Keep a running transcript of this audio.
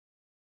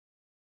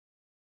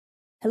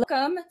Hello,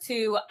 welcome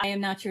to I Am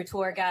Not Your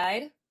Tour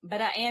Guide,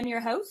 but I am your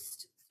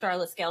host,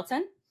 Starla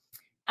Skelton.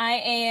 I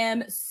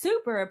am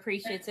super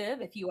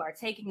appreciative if you are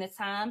taking the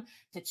time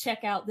to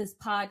check out this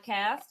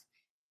podcast.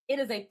 It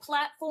is a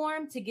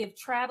platform to give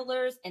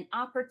travelers an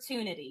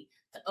opportunity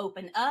to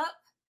open up,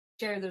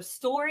 share their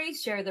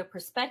stories, share their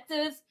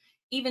perspectives,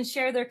 even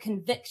share their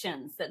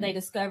convictions that they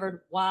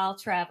discovered while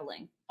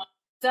traveling.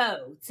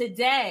 So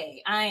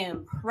today I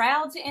am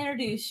proud to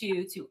introduce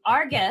you to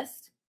our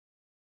guest.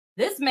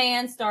 This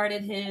man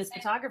started his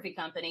photography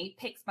company,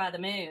 Pics by the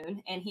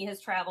Moon, and he has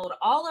traveled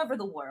all over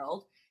the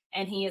world.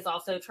 And he has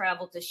also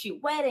traveled to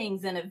shoot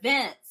weddings and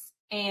events.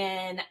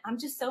 And I'm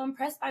just so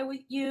impressed by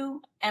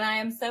you. And I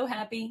am so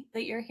happy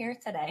that you're here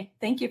today.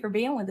 Thank you for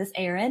being with us,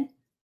 Aaron.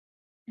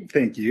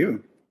 Thank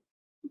you.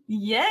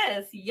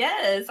 Yes.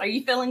 Are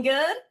you feeling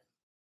good?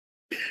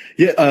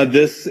 Yeah,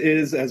 this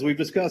is, as we've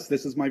discussed,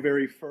 this is my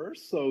very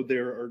first. So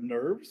there are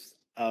nerves,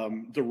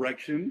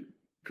 direction,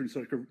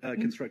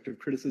 constructive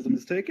criticism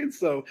is taken.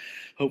 So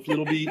hopefully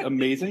it'll be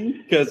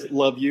amazing because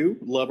love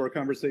our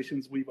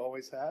conversations we've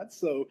always had.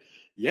 So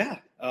yeah,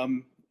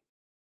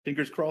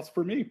 fingers crossed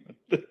for me.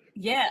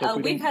 Yeah,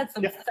 we've had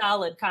some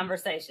solid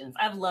conversations.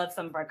 I've loved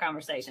some of our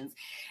conversations.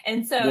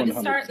 And so 100%. To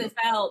start this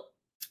out,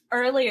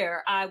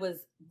 earlier I was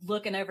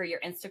looking over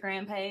your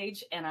Instagram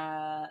page and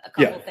a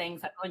couple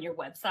things on your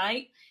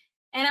website.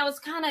 And I was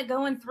kind of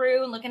going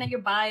through and looking at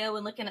your bio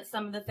and looking at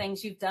some of the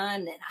things you've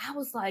done. And I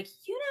was like,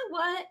 you know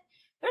what?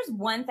 There's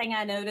one thing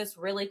I noticed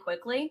really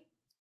quickly,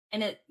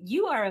 and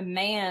you are a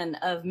man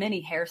of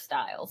many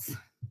hairstyles.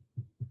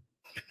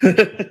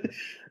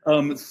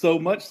 So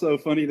much so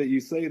funny that you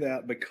say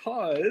that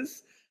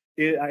because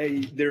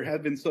there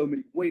have been so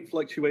many weight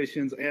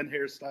fluctuations and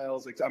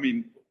hairstyles. I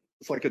mean,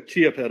 it's like a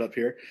chia pet up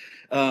here.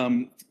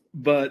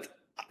 But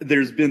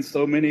there's been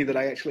so many that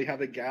I actually have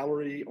a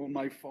gallery on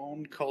my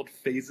phone called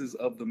Phases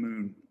of the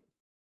Moon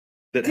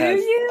that has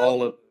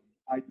all of.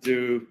 I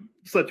do.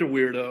 Such a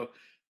weirdo.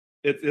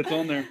 It's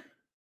on there.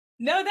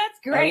 No, that's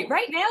great.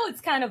 Right now,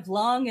 it's kind of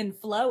long and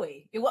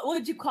flowy. What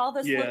would you call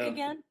this look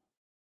again?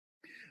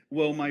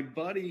 Well, my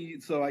buddy,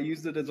 so I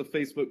used it as a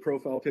Facebook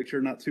profile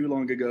picture not too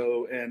long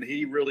ago, and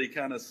he really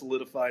kind of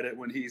solidified it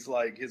when he's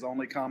like, his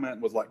only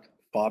comment was like,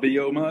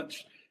 Fabio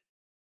much?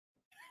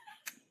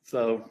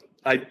 So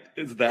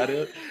is that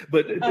it?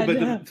 But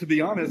to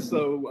be honest,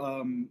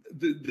 so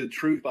the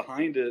truth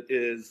behind it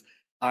is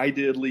I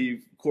did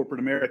leave corporate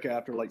America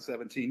after like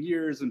 17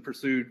 years and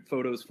pursued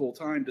photos full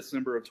time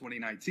December of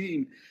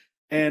 2019.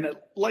 And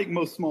like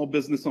most small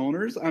business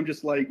owners, I'm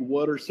just like,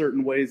 what are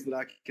certain ways that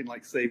I can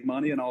like save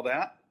money and all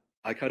that?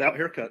 I cut out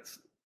haircuts.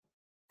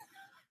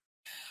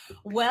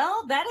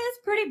 Well, that is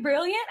pretty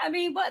brilliant. I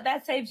mean, what,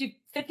 that saves you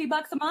 $50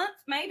 a month,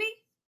 maybe?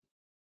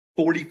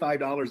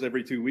 $45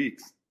 every 2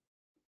 weeks.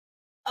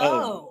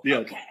 Oh, yeah.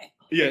 Okay.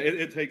 Yeah,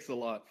 it takes a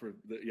lot for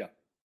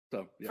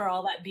So yeah. For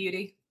all that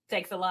beauty,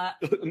 takes a lot.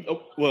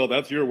 Well,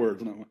 that's your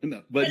words, no.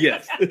 But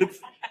yes,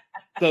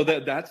 so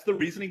that's the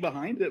reasoning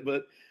behind it.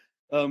 But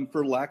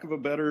for lack of a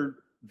better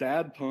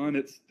dad pun,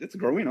 it's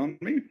growing on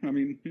me. I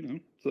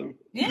mean, so.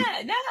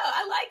 Yeah, no,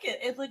 I like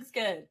it. It looks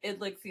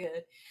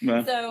good.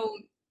 Nah.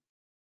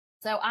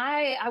 So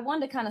I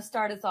wanted to kind of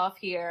start us off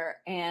here,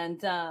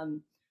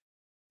 and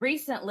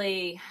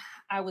recently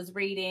I was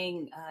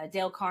reading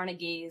Dale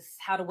Carnegie's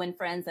How to Win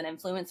Friends and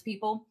Influence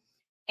People.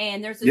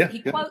 And there's this,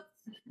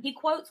 he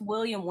quotes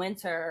William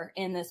Winter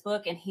in this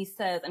book, and he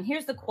says, and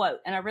here's the quote,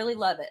 and I really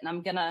love it, and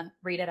I'm going to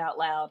read it out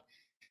loud.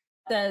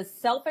 The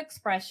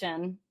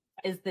self-expression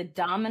is the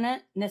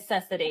dominant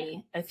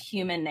necessity of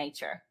human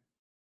nature.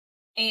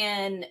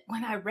 And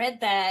when I read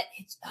that,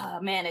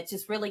 it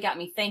just really got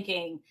me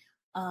thinking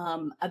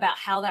about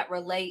how that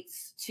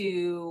relates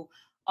to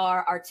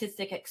our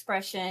artistic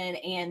expression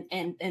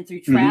and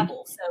through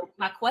travel. So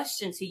my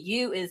question to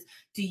you is,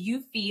 do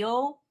you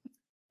feel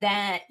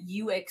that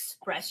you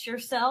express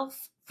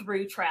yourself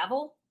through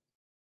travel?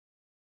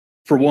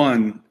 For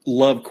one,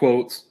 love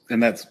quotes,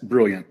 and that's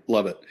brilliant.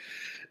 Love it.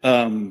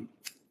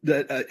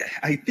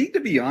 I think,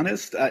 to be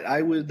honest,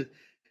 I would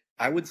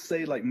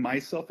say like my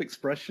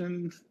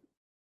self-expression,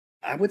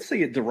 I would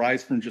say it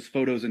derives from just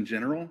photos in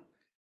general.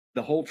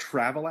 The whole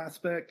travel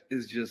aspect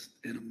is just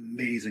an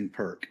amazing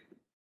perk.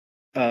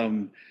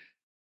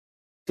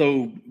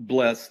 So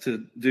blessed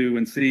to do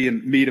and see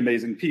and meet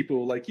amazing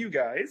people like you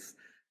guys.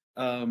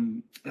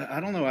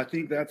 I don't know. I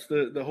think that's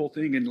the whole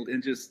thing,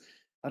 and just,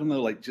 I don't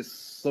know, like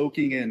just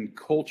soaking in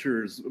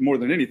cultures more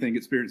than anything,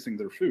 experiencing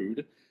their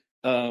food.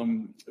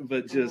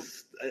 But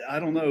just, I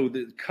don't know,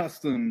 the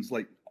customs,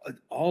 like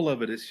all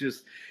of it.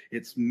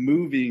 It's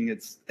moving,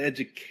 it's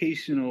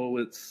educational.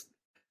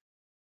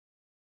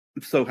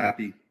 I'm so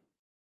happy.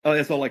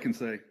 That's all I can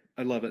say.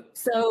 I love it.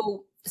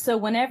 So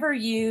whenever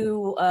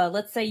you,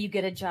 let's say you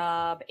get a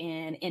job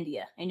in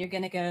India and you're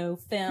going to go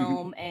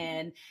film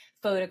and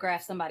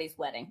photograph somebody's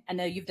wedding. I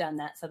know you've done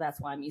that, so that's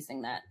why I'm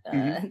using that,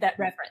 that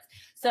reference.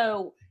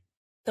 So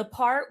the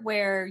part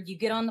where you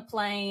get on the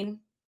plane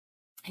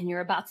and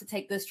you're about to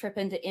take this trip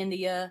into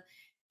India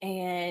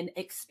and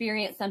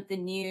experience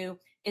something new,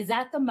 is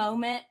that the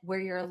moment where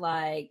you're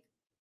like,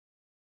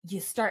 you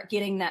start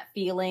getting that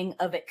feeling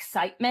of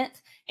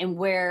excitement and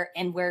where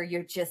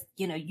you're just,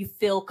 you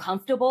feel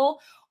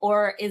comfortable?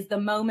 Or is the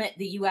moment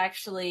that you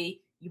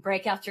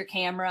break out your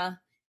camera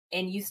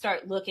and you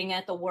start looking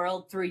at the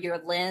world through your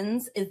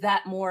lens, is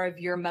that more of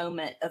your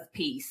moment of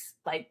peace?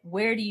 Like,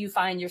 where do you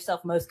find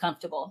yourself most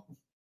comfortable?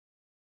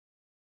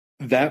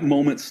 That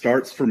moment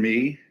starts for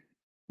me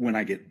when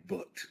I get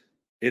booked.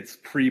 It's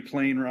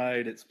pre-plane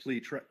ride, it's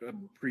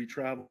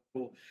pre-travel.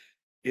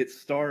 It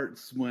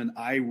starts when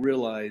I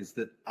realize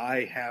that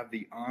I have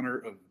the honor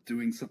of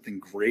doing something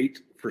great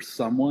for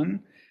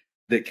someone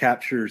that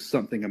captures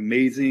something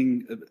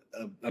amazing,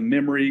 a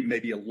memory,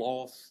 maybe a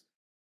loss,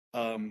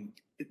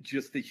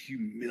 just the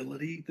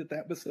humility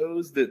that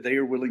bestows, that they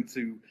are willing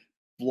to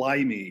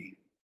fly me,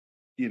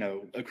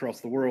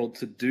 across the world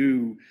to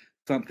do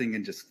something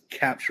and just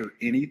capture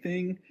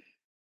anything.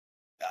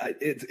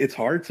 It's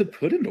hard to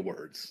put into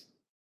words,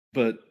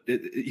 but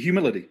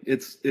humility.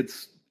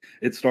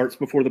 It starts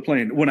before the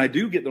plane. When I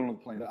do get on the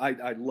plane,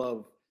 I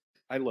love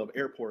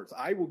airports.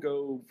 I will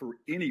go for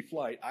any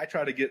flight. I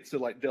try to get to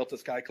like Delta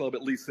Sky Club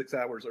at least 6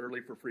 hours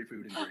early for free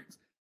food and drinks.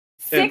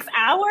 6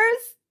 hours?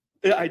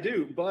 I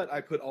do, but I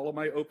put all of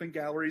my open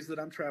galleries that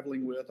I'm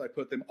traveling with, I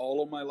put them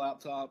all on my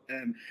laptop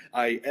and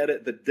I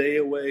edit the day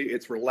away.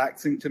 It's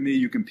relaxing to me.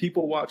 You can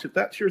people watch if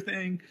that's your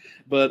thing.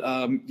 But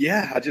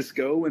I just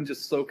go and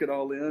just soak it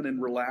all in and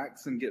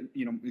relax and get,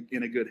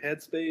 in a good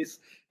headspace.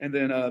 And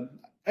then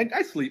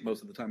I sleep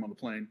most of the time on the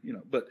plane,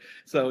 but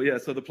so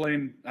the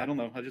plane, I don't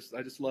know. I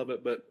just love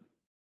it. But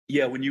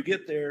yeah, when you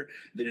get there,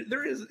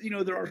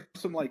 there are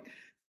some like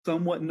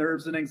somewhat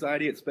nerves and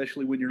anxiety,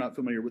 especially when you're not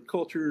familiar with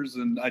cultures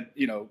and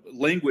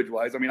language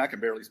wise. I mean, I can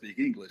barely speak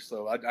English,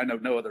 so I know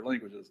no other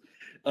languages.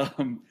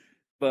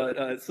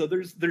 So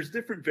there's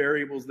different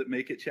variables that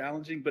make it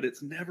challenging, but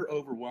it's never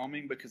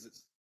overwhelming because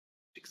it's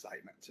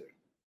excitement too.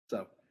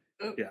 So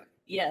yeah.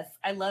 Yes,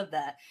 I love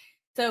that.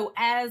 So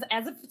as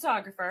a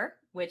photographer,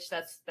 which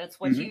that's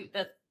what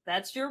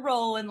that's your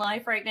role in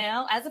life right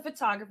now as a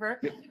photographer,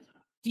 yep.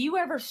 Do you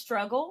ever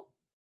struggle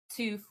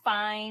to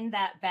find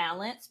that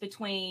balance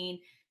between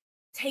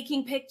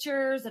taking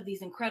pictures of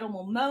these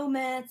incredible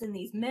moments and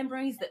these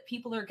memories that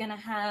people are going to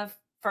have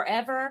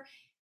forever,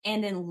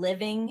 and then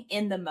living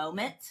in the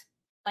moment?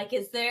 Like,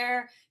 is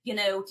there,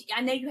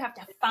 I know you have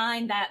to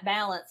find that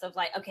balance of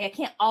like, okay, I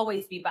can't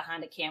always be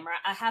behind a camera.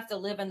 I have to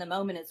live in the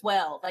moment as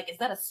well. Like, is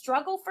that a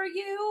struggle for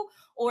you,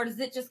 or does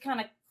it just kind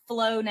of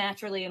flow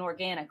naturally and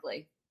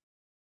organically?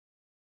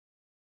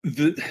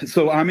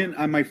 So I'm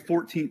my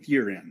 14th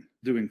year in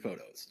doing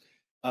photos.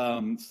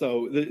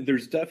 So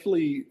there's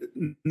definitely,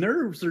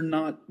 nerves are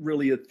not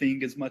really a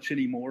thing as much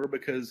anymore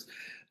because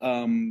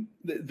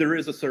there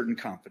is a certain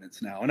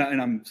confidence now, and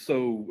I'm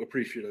so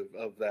appreciative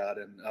of that.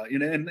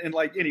 And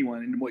like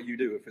anyone in what you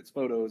do, if it's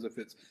photos, if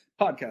it's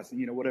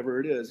podcasting, whatever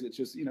it is, it's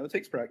just it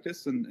takes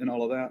practice and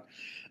all of that.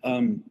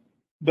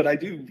 But I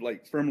do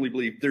firmly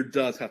believe there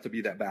does have to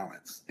be that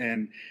balance,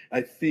 and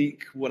I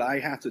think what I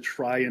have to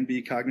try and be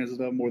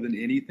cognizant of more than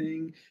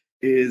anything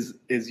is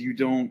you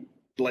don't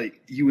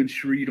you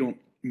ensure you don't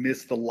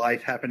miss the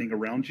life happening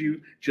around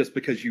you just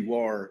because you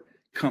are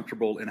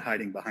comfortable in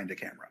hiding behind a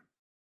camera.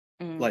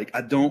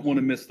 I don't want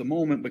to miss the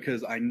moment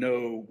because I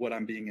know what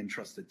I'm being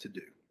entrusted to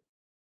do.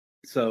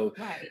 So,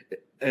 right.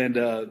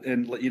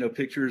 and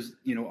pictures,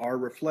 are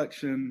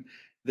reflection,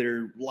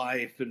 their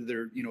life, and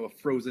they're, a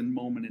frozen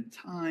moment in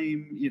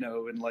time,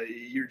 and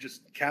you're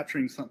just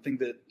capturing something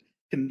that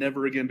can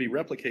never again be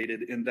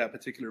replicated in that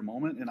particular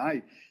moment. And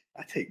I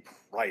take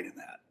pride in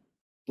that,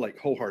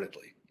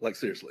 wholeheartedly,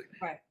 seriously.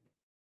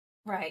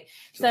 Right.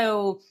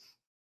 So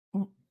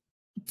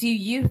do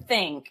you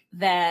think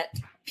that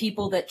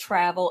people that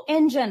travel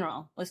in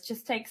general, let's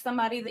just take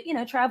somebody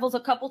that, travels a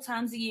couple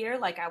times a year,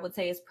 like I would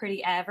say is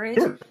pretty average.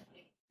 Sure.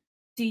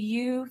 Do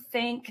you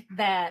think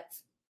that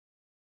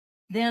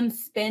them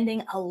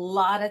spending a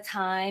lot of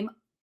time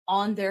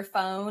on their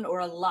phone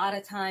or a lot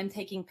of time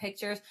taking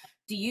pictures,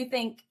 do you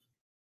think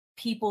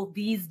people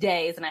these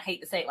days, and I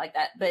hate to say it like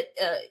that, but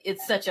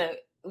it's such a,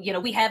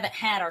 we haven't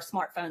had our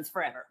smartphones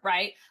forever,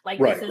 right?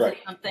 This isn't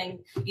something,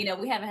 we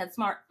haven't had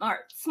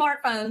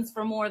smartphones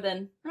for more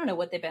than, I don't know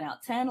what they've been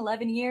out, 10,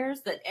 11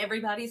 years that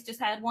everybody's just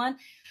had one.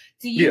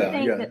 Do you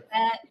think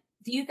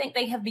do you think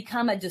they have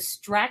become a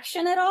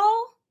distraction at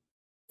all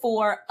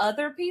for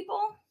other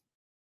people?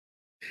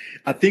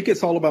 I think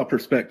it's all about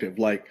perspective.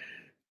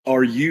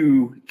 Are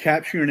you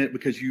capturing it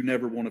because you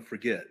never want to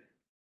forget?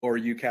 Or are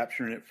you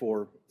capturing it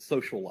for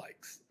social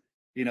likes?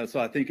 So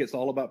I think it's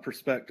all about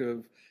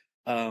perspective.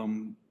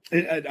 And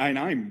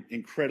I'm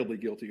incredibly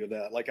guilty of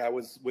that. I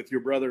was with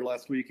your brother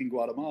last week in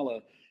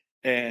Guatemala,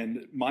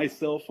 and my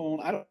cell phone,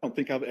 I don't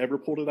think I've ever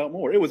pulled it out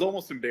more. It was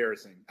almost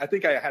embarrassing. I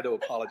think I had to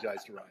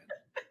apologize to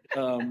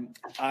Ryan.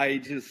 I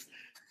just,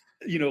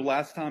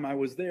 last time I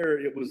was there,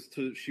 it was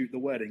to shoot the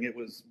wedding. It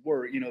was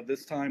work.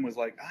 This time was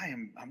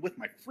I'm with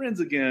my friends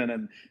again,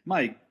 and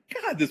my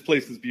God, this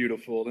place is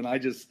beautiful. And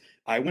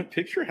I went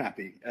picture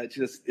happy.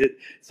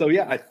 So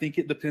yeah, I think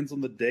it depends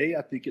on the day.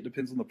 I think it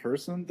depends on the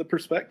person, the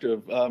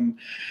perspective.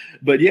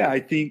 But yeah,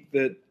 I think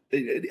that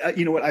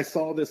You know what? I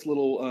saw this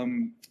little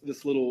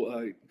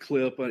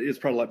clip. It's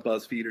probably like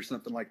BuzzFeed or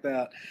something like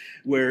that,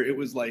 where it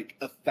was like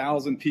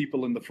 1,000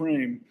 people in the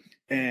frame,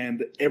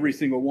 and every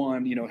single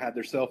one, you know, had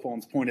their cell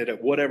phones pointed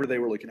at whatever they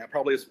were looking at.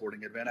 Probably a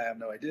sporting event. I have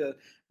no idea.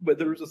 But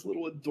there was this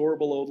little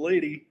adorable old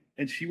lady,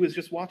 and she was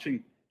just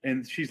watching,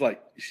 and she's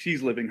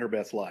living her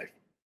best life.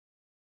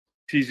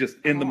 She's just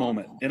in the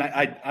moment, and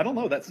I don't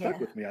know. That stuck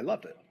with me. I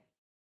loved it.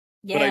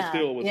 Yeah, but I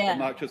still was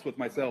obnoxious with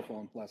my cell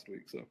phone last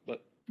week. So,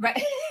 but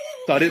right.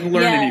 So I didn't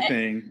learn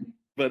anything,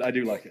 but I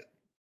do like it.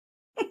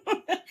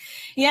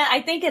 Yeah,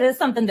 I think it is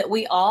something that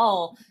we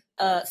all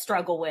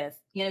struggle with,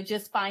 you know,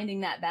 just finding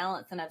that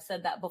balance. And I've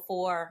said that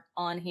before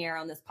on here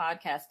on this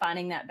podcast,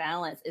 finding that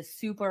balance is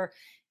super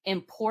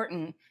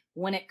important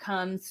when it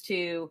comes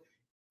to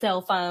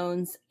cell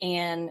phones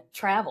and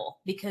travel,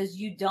 because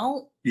you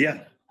don't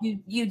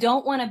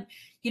want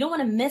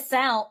to miss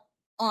out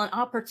on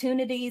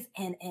opportunities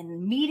and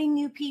meeting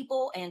new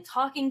people and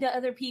talking to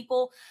other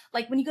people.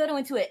 Like when you go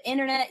into an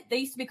internet, they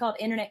used to be called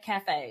internet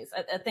cafes.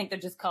 I think they're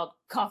just called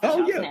coffee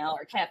shops now,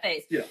 or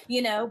cafes,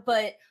 you know,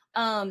 but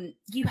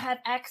you have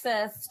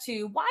access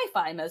to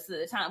Wi-Fi most of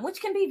the time, which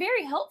can be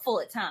very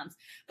helpful at times.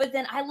 But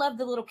then I love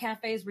the little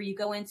cafes where you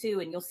go into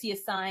and you'll see a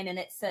sign and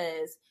it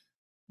says,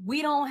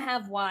 "We don't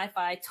have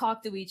Wi-Fi,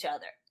 talk to each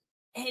other."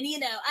 And, you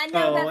know, I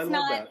know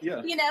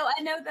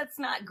I know that's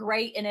not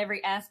great in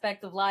every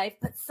aspect of life,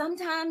 but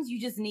sometimes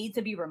you just need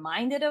to be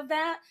reminded of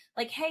that.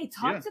 Like, hey,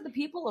 talk to the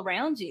people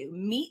around you,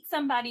 meet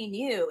somebody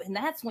new. And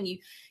that's when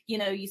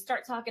you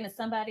start talking to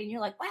somebody and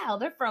you're like, wow,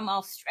 they're from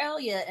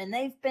Australia and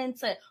they've been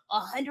to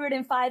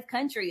 105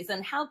 countries.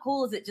 And how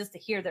cool is it just to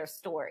hear their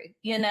story,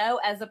 you know,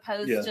 as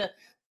opposed to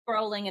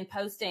scrolling and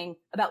posting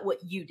about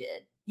what you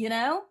did, you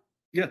know?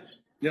 Yeah.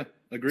 Yeah.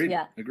 Agreed.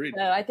 Yeah. Agreed.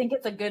 So I think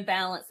it's a good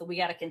balance that we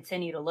got to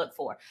continue to look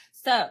for.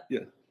 So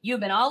you've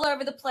been all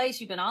over the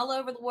place. You've been all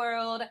over the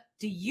world.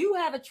 Do you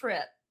have a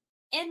trip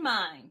in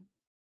mind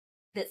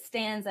that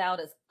stands out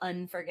as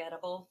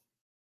unforgettable?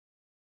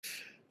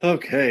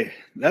 Okay.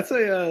 That's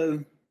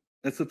a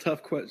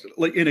tough question.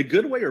 Like in a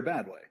good way or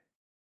bad way?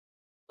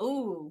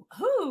 Ooh.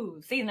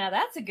 See, now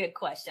that's a good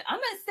question. I'm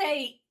going to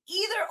say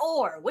either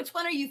or. Which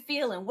one are you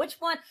feeling?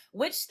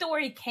 Which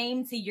story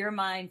came to your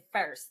mind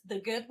first? The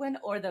good one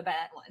or the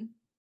bad one?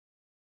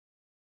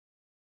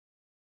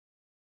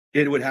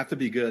 It would have to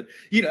be good.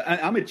 You know,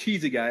 I'm a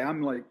cheesy guy.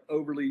 I'm like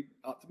overly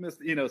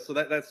optimistic, you know, so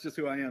that's just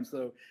who I am.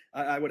 So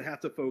I would have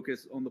to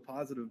focus on the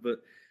positive, but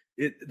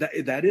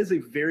that is a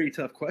very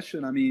tough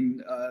question. I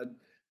mean,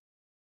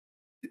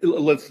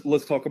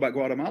 let's talk about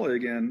Guatemala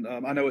again.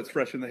 I know it's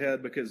fresh in the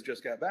head because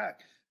just got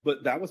back,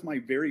 but that was my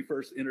very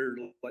first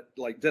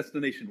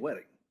destination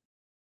wedding.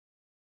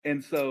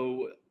 And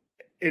so,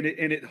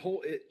 it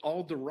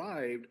all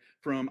derived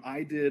from,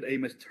 I did a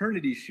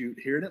maternity shoot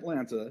here in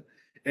Atlanta,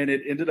 and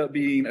it ended up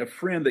being a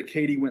friend that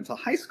Katie went to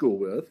high school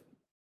with.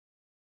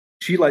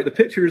 She liked the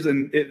pictures,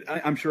 and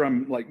I'm sure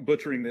I'm like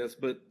butchering this,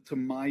 but to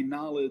my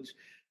knowledge,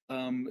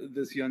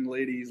 this young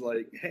lady's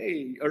like,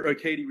 hey, or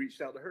Katie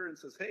reached out to her and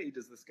says, hey,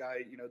 does this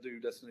guy, you know, do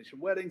destination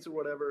weddings or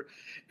whatever?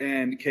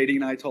 And Katie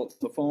and I talked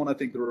on the phone. I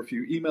think there were a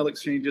few email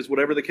exchanges,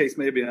 whatever the case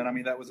may be. And I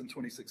mean, that was in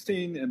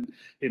 2016, and,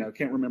 you know,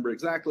 can't remember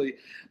exactly,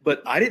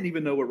 but I didn't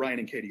even know what Ryan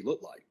and Katie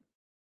looked like.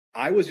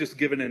 I was just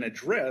given an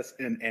address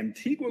in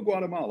Antigua,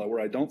 Guatemala,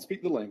 where I don't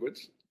speak the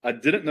language. I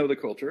didn't know the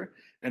culture,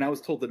 and I was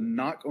told to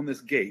knock on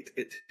this gate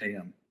at 10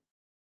 a.m.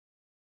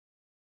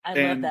 I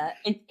love that.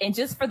 And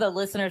just for the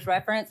listener's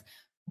reference,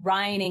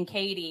 Ryan and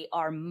Katie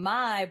are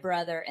my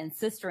brother and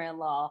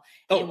sister-in-law.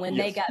 And when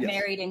they got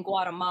married in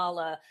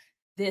Guatemala,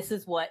 this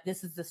is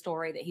the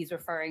story that he's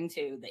referring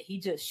to, that he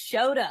just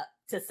showed up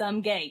to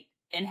some gate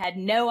and had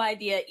no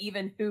idea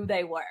even who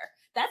they were.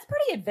 That's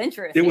pretty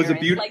adventurous. It was a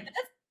beautiful...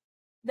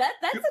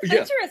 That's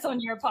adventurous on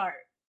your part.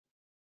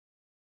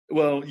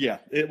 Well, yeah,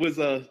 it was.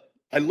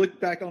 I look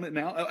back on it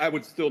now, I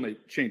would still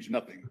change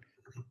nothing.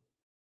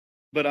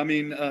 But I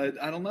mean,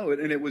 I don't know.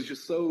 And it was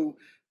just so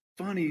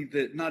funny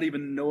that not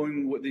even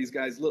knowing what these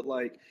guys look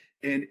like,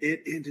 and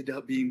it ended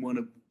up being one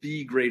of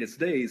the greatest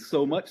days.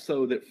 So much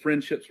so that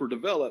friendships were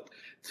developed.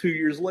 2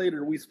 years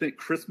later, we spent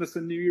Christmas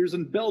and New Year's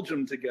in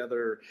Belgium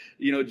together.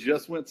 You know,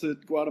 just went to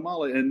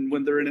Guatemala, and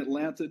when they're in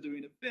Atlanta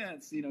doing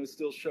events, you know,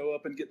 still show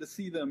up and get to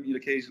see them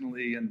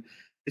occasionally. And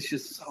it's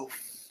just so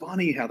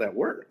funny how that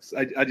works.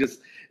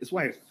 It's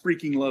why I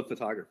freaking love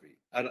photography.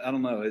 I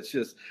don't know. It's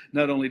just,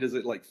 not only does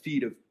it like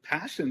feed of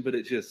passion, but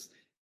it just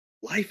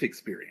life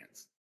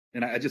experience.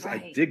 And I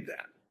dig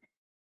that.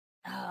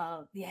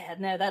 Oh, yeah,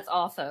 no, that's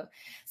awesome.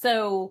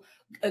 So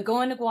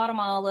going to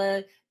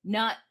Guatemala,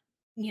 not,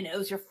 you know, it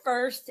was your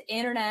first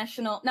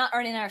international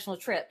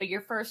trip, but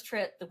your first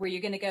trip where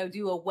you're going to go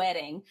do a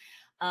wedding.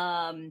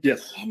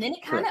 Yes. And then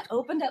it kind of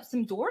opened up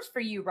some doors for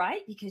you,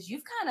 right? Because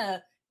you've kind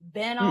of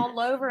been all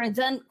over and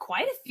done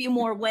quite a few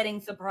more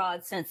weddings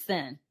abroad since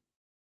then.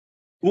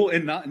 Well,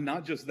 and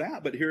not just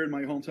that, but here in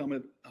my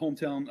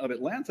hometown of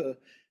Atlanta,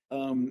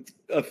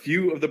 A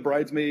few of the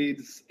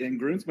bridesmaids and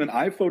groomsmen,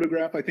 I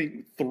photographed, I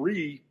think,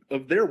 3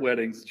 of their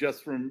weddings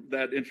just from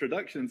that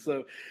introduction.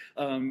 So,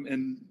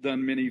 and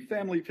done many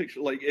family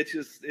pictures. Like,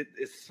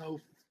 it's so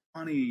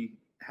funny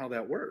how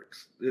that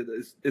works.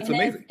 It's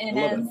amazing. I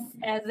love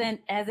it.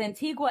 As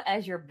Antigua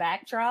as your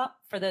backdrop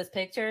for those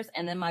pictures,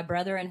 and then my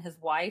brother and his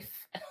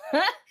wife.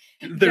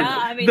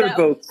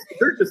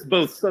 They're just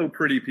both so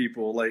pretty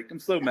people. Like, I'm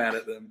so mad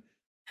at them.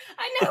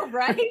 I know,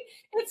 right?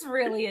 It's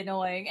really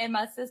annoying. And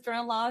my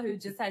sister-in-law, who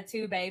just had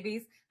 2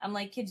 babies, I'm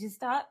like, could you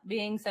stop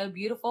being so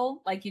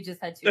beautiful? Like, you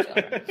just had 2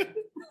 children.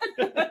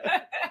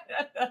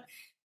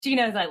 She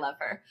knows I love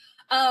her.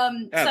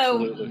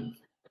 Absolutely.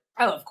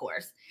 Of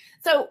course.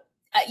 So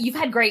you've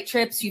had great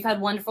trips. You've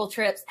had wonderful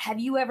trips. Have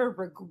you ever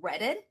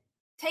regretted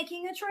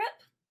taking a trip?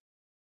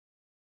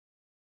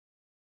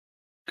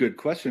 Good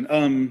question.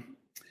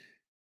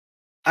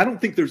 I don't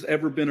think there's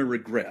ever been a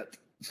regret.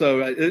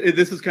 So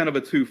this is kind of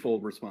a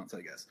twofold response,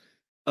 I guess.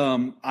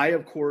 I,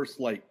 of course,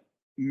 like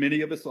many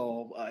of us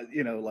all,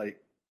 like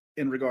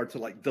in regard to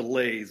like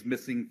delays,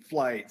 missing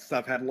flights,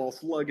 I've had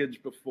lost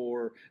luggage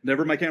before,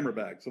 never my camera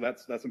bag. So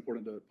that's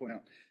important to point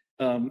out.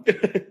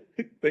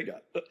 Thank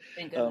God.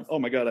 Thank goodness. Oh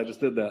my God, I just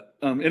did that.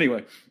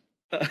 Anyway.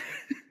 But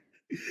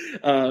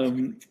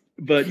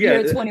yeah.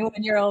 You're a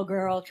 21-year-old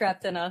girl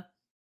trapped in a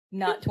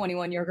not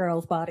 21-year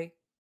girl's body.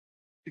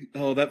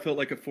 Oh, that felt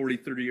like a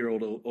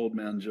 30-year-old old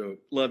man joke.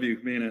 Love you,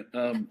 mean it.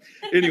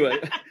 Anyway,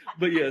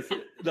 but yes,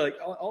 like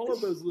all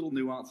of those little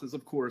nuances,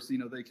 of course,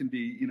 they can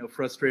be,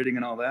 frustrating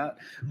and all that.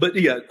 But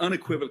yeah,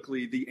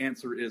 unequivocally, the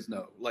answer is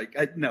no. Like,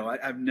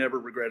 I've never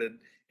regretted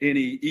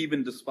any,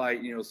 even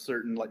despite,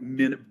 certain like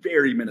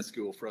very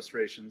minuscule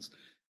frustrations.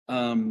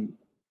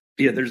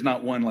 There's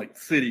not one like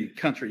city,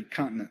 country,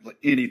 continent, like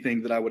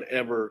anything that I would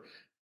ever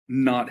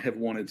not have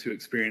wanted to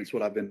experience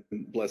what I've been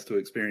blessed to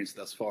experience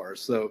thus far.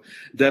 So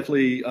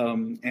definitely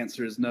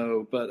answer is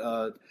no. But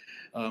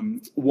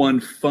one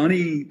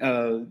funny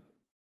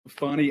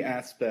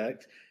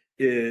aspect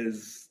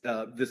is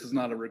this is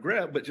not a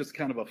regret, but just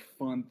kind of a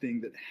fun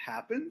thing that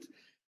happened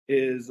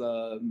is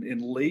in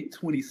late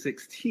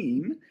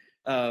 2016,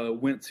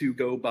 went to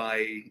go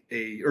buy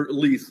or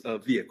lease a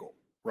vehicle,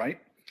 right?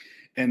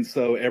 And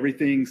so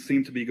everything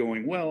seemed to be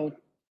going well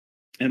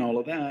and all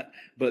of that,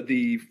 but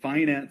the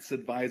finance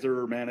advisor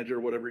or manager,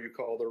 whatever you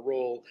call their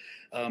role,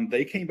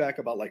 they came back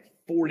about like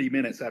 40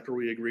 minutes after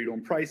we agreed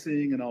on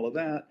pricing and all of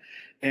that,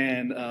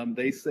 and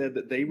they said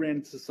that they ran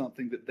into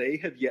something that they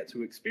have yet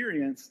to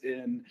experience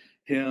in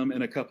him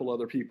and a couple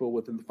other people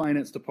within the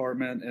finance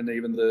department, and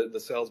even the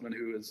salesman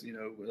who is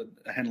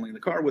handling the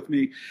car with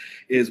me,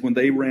 is when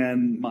they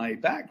ran my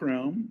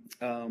background,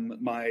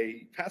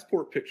 my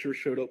passport picture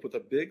showed up with a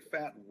big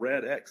fat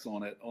red X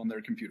on it on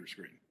their computer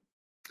screen.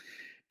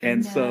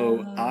 And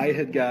so I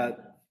had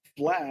got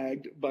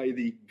flagged by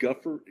the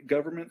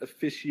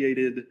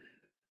government-officiated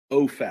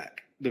OFAC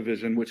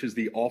division, which is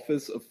the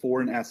Office of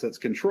Foreign Assets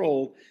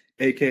Control,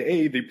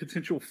 aka the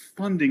potential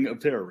funding of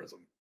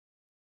terrorism.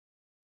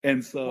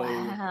 And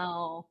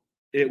so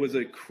it was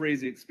a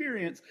crazy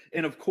experience.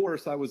 And of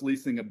course, I was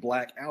leasing a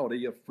black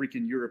Audi, a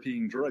freaking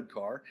European drug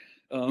car.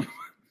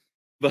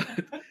 But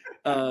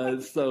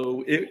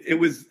so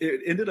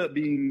it ended up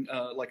being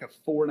like a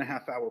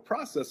 4.5-hour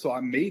process. So I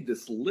made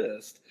this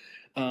list,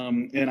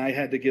 and I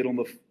had to get on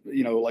the,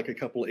 like a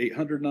couple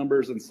 800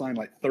 numbers and sign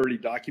like 30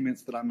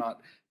 documents that I'm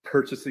not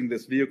purchasing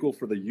this vehicle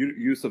for the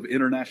use of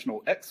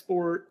international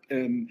export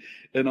and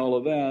all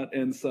of that.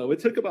 And so it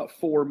took about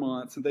 4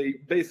 months, and they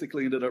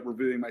basically ended up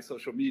reviewing my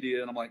social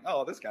media. And I'm like,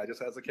 oh, this guy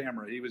just has a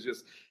camera. He was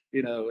just,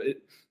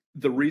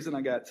 the reason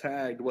I got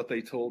tagged, what they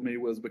told me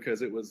was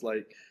because it was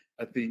like,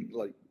 I think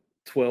like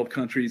 12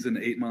 countries in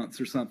 8 months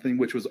or something,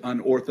 which was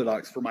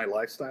unorthodox for my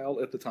lifestyle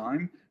at the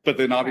time. But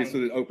then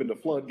obviously it opened a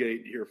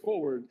floodgate here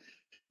forward.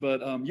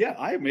 But yeah,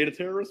 I have made a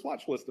terrorist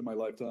watch list in my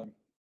lifetime.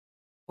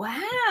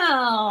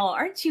 Wow.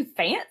 Aren't you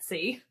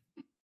fancy?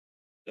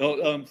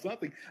 Oh,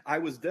 something. I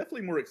was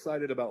definitely more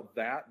excited about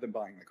that than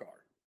buying the car,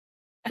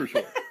 for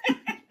sure.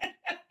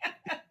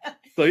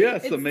 So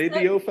yes, I made the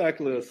OFAC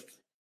list.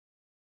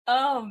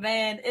 Oh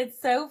man,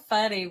 it's so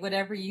funny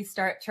whenever you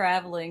start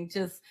traveling,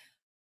 just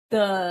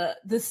the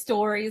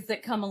stories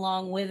that come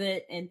along with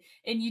it, and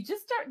you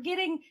just start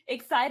getting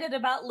excited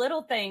about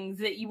little things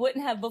that you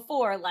wouldn't have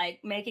before, like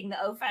making the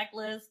OFAC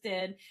list.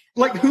 And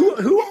like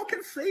who all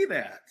can say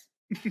that?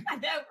 I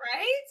know,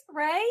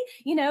 right?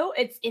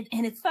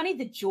 It's funny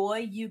the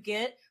joy you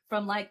get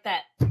from like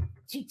that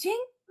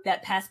ching,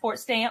 that passport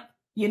stamp,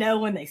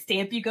 when they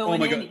stamp you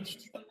going in.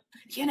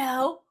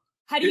 God.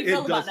 How do you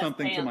feel about that? It does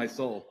something to my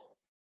soul.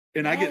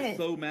 And yes. I get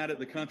so mad at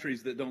the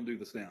countries that don't do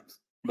the stamps,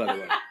 by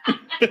the way.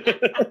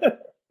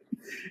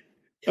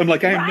 I'm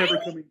like, I am never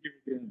coming here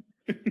again.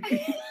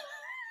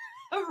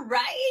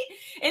 Right?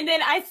 And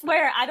then I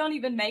swear I don't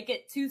even make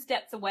it 2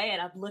 steps away,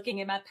 and I'm looking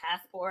at my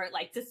passport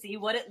like to see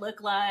what it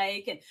looked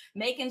like and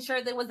making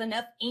sure there was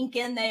enough ink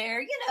in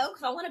there,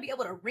 because I want to be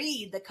able to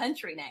read the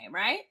country name,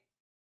 right?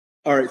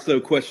 All right. So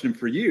question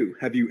for you.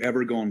 Have you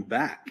ever gone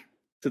back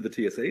to the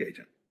TSA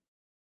agent?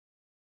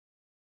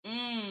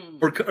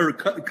 or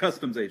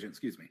customs agent,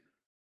 excuse me.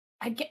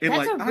 I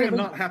am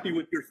not happy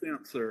with your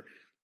stamp, sir.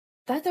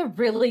 That's a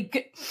really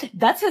good.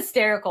 That's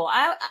hysterical.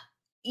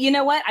 You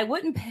know what? I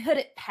wouldn't put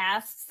it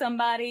past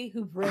somebody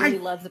who really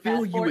loves a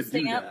passport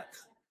stamp.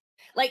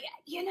 Like,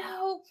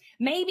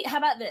 maybe. How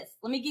about this?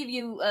 Let me give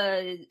you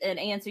an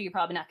answer you're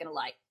probably not going to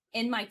like.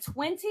 In my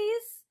 20s,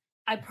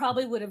 I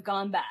probably would have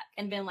gone back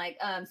and been like,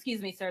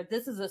 excuse me, sir,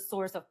 this is a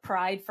source of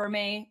pride for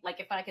me. Like,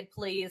 if I could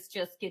please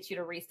just get you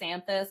to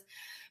restamp this.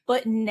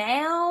 But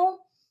now,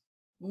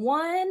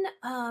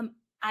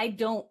 I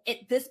don't,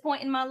 at this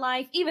point in my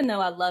life, even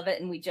though I love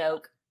it and we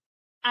joke,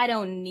 I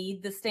don't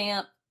need the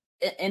stamp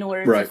in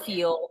order to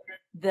feel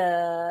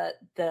the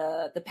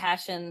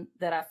passion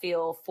that I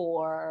feel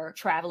for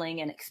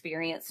traveling and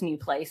experience new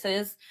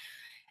places.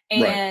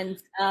 And,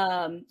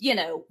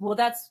 well,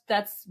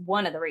 that's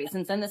one of the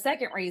reasons. And the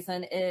second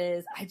reason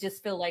is I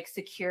just feel like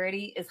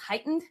security is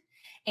heightened,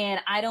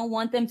 and I don't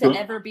want them to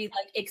ever be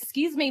like,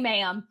 excuse me,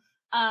 ma'am,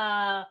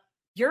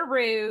 you're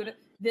rude.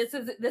 This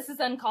is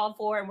uncalled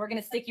for, and we're going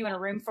to stick you in a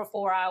room for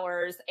 4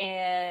 hours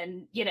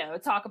and,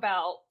 talk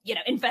about,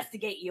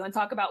 investigate you and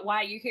talk about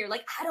why you're here.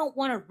 Like, I don't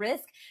want to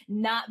risk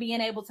not being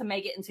able to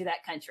make it into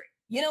that country.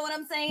 You know what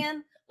I'm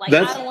saying? Like,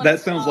 that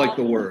sounds like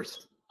the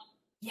worst.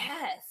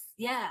 Yes.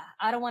 Yeah.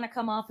 I don't want to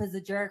come off as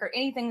a jerk or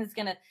anything that's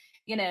going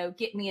to,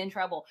 get me in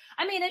trouble.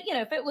 I mean,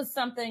 if it was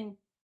something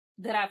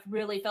that I've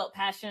really felt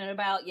passionate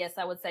about, yes,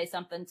 I would say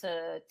something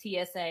to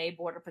TSA,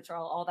 Border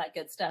Patrol, all that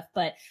good stuff.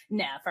 But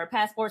no, for a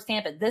passport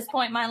stamp at this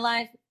point in my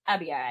life, I'd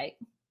be all right.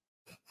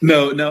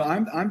 No,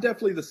 I'm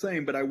definitely the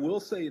same. But I will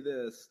say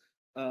this: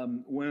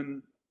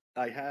 when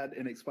I had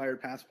an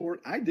expired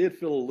passport, I did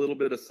feel a little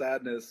bit of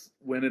sadness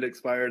when it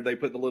expired. They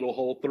put the little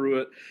hole through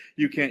it.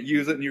 You can't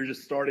use it, and you're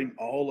just starting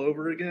all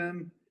over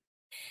again.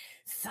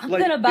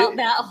 Something about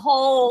that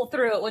hole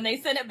through it. When they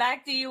send it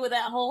back to you with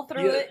that hole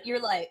through it,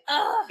 you're like,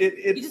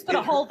 you just put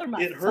a hole through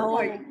my soul.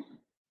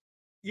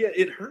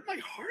 It hurt my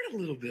heart a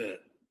little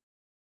bit.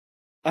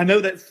 I know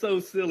that's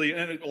so silly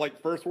and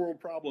like first world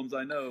problems,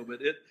 I know, but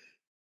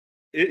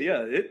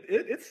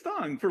it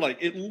stung for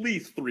like at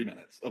least 3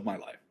 minutes of my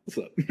life.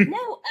 So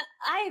no,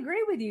 I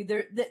agree with you.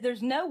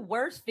 There's no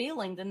worse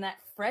feeling than that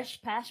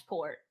fresh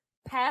passport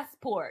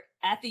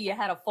after you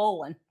had a full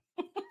one.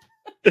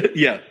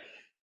 Yeah,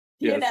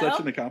 it's such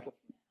an accomplishment.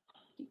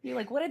 You're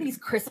like, what are these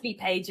crispy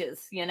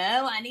pages?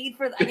 I need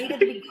it to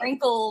be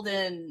crinkled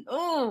and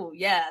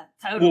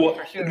totally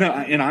for sure. No,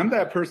 and I'm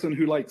that person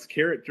who likes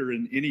character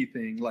in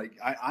anything. Like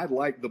I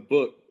like the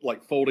book,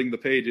 like folding the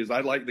pages.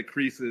 I like the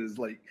creases.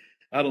 Like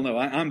I don't know.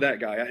 I'm that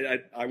guy.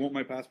 I want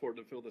my passport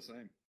to feel the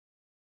same.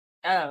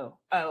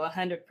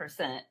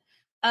 100%.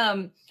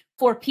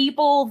 For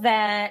people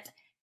that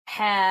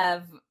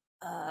have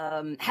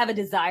a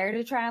desire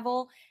to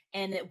travel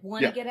and that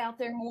want to get out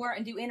there more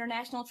and do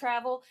international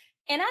travel.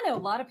 And I know a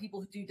lot of people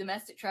who do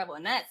domestic travel,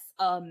 and that's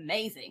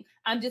amazing.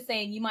 I'm just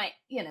saying you might,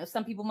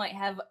 some people might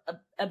have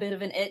a bit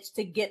of an itch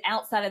to get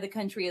outside of the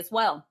country as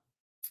well.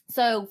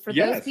 So for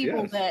those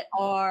people that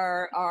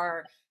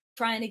are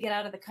trying to get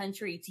out of the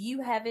country, do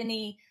you have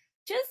any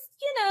just,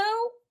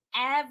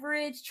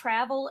 average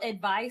travel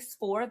advice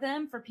for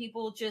them, for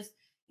people just,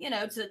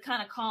 to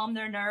kind of calm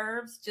their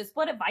nerves? Just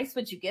what advice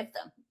would you give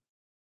them?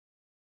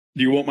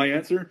 Do you want my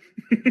answer?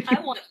 I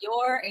want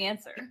your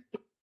answer.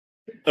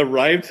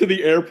 Arrive to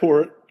the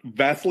airport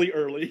vastly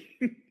early.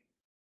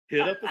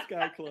 Hit up the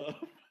Sky Club.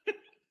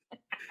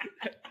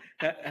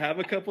 Have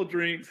a couple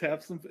drinks.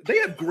 Have some. They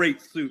have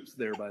great soups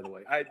there, by the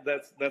way.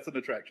 That's an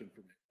attraction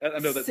for me. I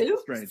know that's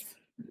strange.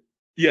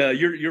 Yeah,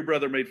 your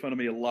brother made fun of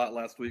me a lot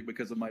last week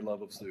because of my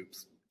love of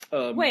soups.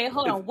 Wait,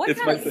 hold on. What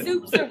kind of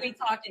soups are we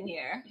talking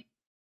here?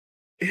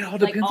 It all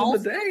depends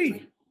on the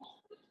day.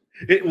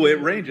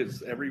 It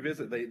ranges every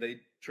visit. They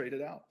trade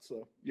it out.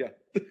 So yeah,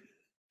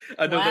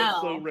 I know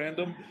that's so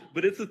random,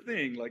 but it's a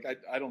thing. Like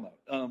I don't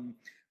know.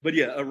 But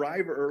yeah,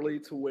 arrive early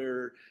to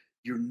where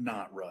you're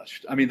not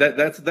rushed. I mean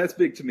that's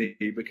big to me,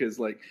 because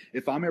like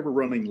if I'm ever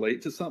running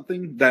late to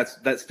something,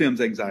 that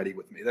stems anxiety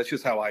with me. That's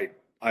just how I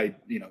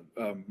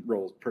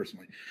roll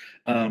personally.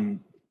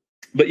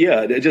 But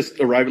yeah, just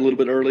arrive a little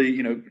bit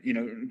early,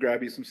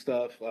 grab you some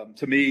stuff.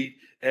 To me,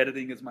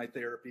 editing is my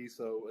therapy.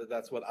 So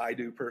that's what I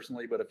do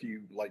personally. But if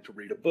you like to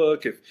read a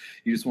book, if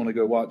you just want to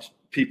go watch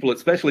people,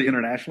 especially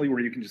internationally, where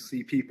you can just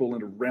see people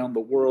around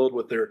the world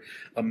with their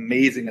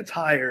amazing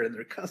attire and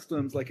their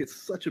customs, like it's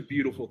such a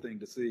beautiful thing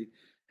to see.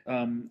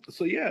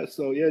 So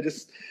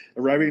just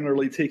arriving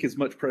early, take as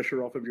much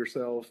pressure off of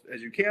yourself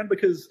as you can,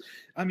 because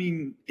I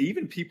mean,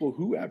 even people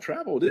who have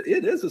traveled,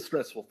 it is a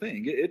stressful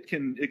thing. It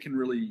can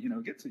really,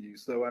 get to you.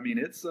 So, I mean,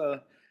 it's,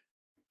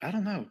 I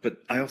don't know, but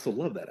I also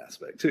love that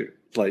aspect too.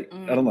 Like,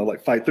 I don't know,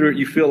 like fight through it.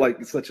 You feel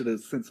like such a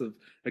sense of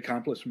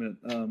accomplishment.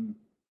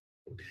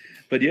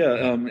 But yeah,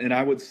 and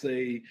I would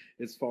say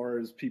as far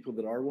as people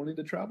that are wanting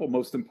to travel,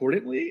 most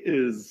importantly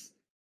is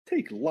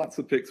take lots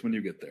of pics when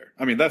you get there.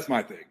 I mean, that's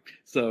my thing.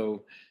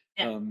 So,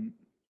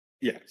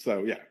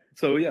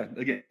 So yeah,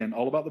 again,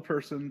 all about the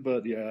person,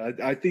 but yeah,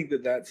 I think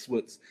that that's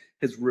what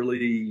has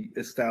really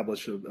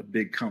established a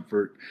big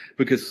comfort,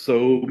 because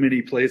so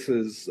many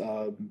places,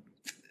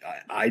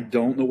 I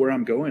don't know where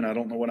I'm going. I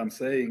don't know what I'm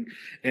saying.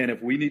 And if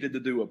we needed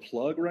to do a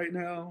plug right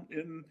now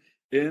in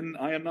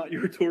I Am Not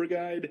Your Tour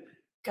Guide,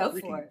 go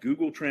for it.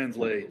 Google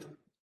Translate.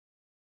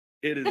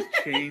 It has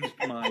changed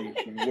my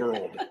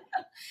world.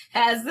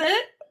 Has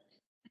it?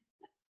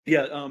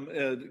 Yeah,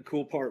 the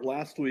cool part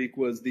last week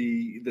was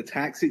the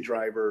taxi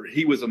driver.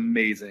 He was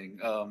amazing.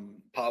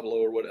 Pablo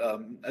or what?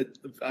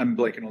 I'm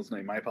blanking on his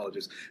name. My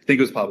apologies. I think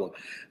it was Pablo,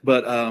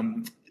 but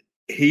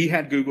he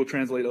had Google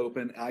Translate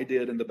open. I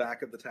did in the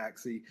back of the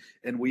taxi,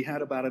 and we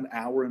had about an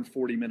hour and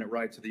 40-minute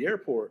ride to the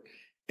airport.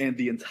 And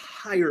the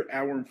entire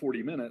hour and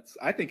 40 minutes,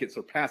 I think it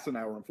surpassed an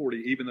hour and 40,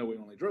 even though we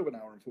only drove an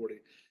hour and 40.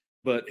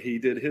 But he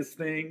did his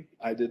thing.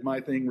 I did my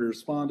thing. We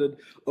responded.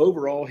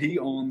 Overall, he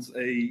owns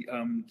a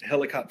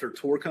helicopter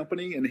tour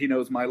company, and he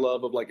knows my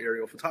love of like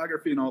aerial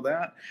photography and all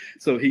that.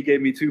 So he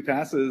gave me 2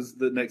 passes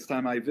the next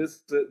time I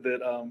visit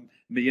that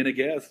me and a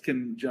guest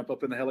can jump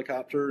up in the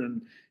helicopter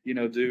and, you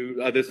know, do,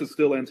 this is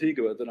still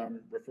Antigua that I'm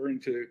referring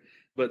to,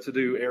 but to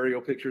do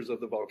aerial pictures of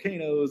the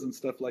volcanoes and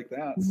stuff like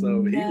that.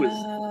 So he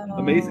was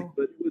amazing,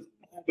 but it was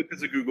all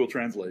because of Google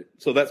Translate.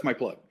 So that's my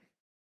plug.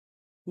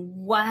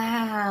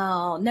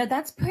 Wow. No,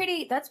 that's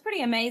pretty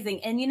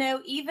amazing. And, you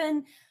know,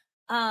 even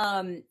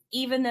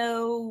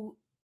though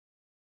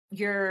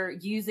you're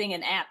using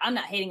an app, I'm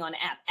not hating on an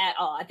app at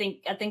all. I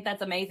think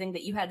that's amazing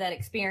that you had that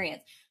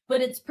experience,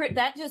 but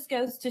that just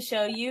goes to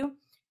show you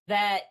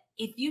that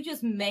if you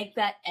just make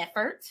that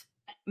effort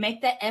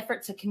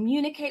to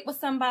communicate with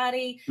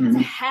somebody, to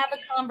have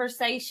a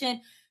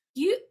conversation,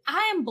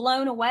 I am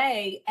blown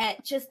away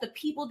at just the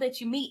people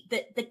that you meet,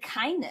 the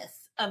kindness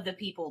of the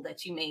people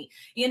that you meet.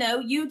 You know,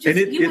 you took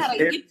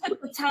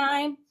the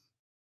time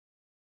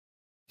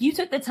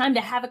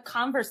to have a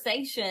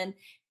conversation,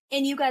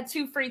 and you got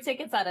 2 free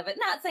tickets out of it.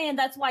 Not saying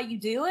that's why you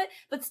do it,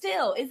 but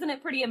still, isn't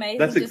it pretty amazing?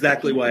 That's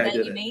exactly why I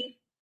did it.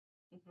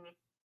 Mm-hmm.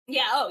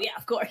 Yeah. Oh yeah,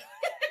 of course.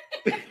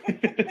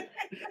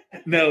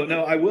 No,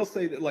 I will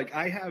say that, like,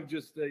 I have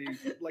just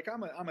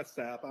I'm a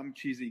sap. I'm a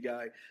cheesy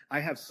guy. I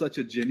have such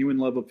a genuine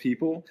love of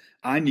people.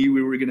 I knew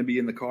we were going to be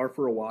in the car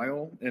for a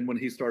while, and when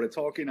he started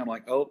talking, I'm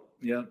like, oh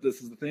yeah,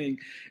 this is the thing.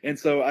 And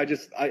so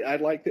I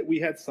like that we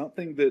had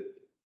something that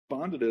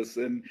bonded us.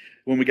 And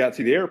when we got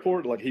to the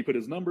airport, like, he put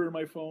his number in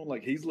my phone,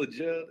 like, he's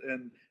legit,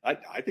 and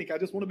I think I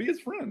just want to be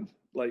his friend.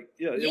 Like,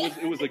 yeah,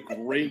 it was a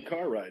great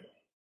car ride.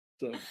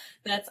 So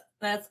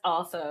that's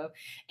awesome.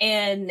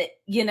 And,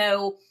 you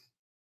know,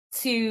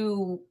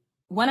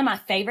 one of my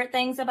favorite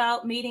things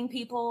about meeting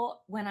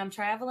people when I'm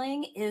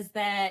traveling is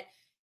that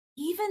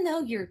even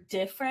though you're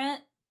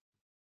different,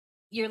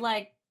 you're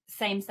like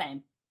same,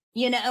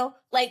 you know,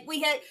 like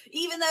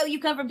even though you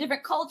come from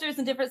different cultures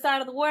and different side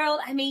of the world,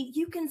 I mean,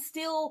 you can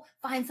still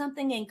find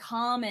something in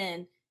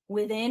common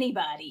with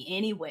anybody,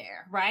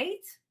 anywhere,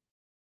 right?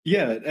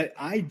 Yeah,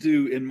 I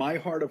do, in my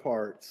heart of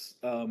hearts,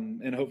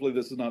 and hopefully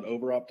this is not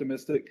over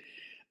optimistic.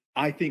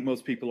 I think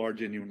most people are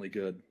genuinely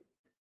good.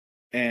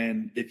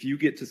 And if you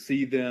get to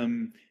see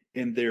them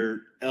in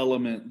their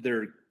element,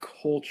 their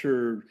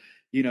culture,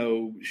 you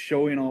know,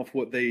 showing off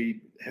what they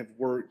have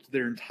worked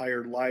their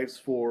entire lives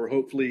for,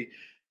 hopefully,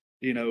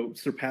 you know,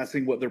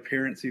 surpassing what their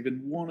parents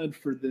even wanted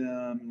for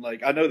them.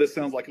 Like, I know this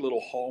sounds like a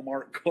little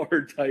Hallmark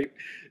card type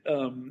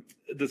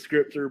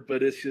descriptor,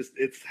 but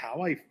it's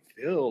how I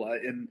feel.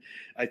 And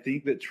I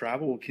think that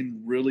travel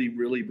can really,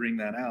 really bring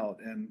that out.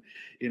 And,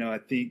 you know, I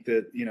think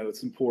that, you know,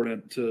 it's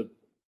important to,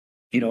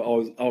 you know,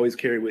 always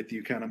carry with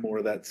you kind of more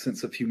of that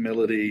sense of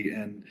humility,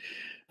 and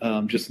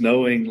just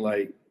knowing,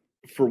 like,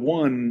 for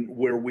one,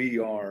 where we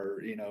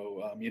are, you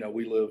know,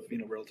 we live, you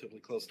know,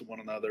 relatively close to one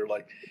another.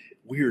 Like,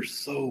 we are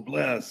so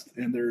blessed,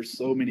 and there's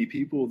so many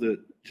people that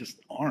just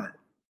aren't.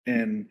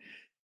 And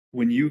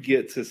when you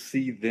get to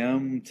see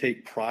them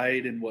take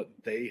pride in what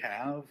they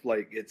have,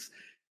 like,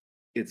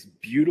 it's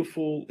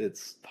beautiful,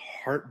 it's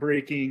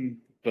heartbreaking,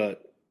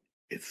 but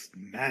it's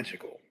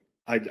magical.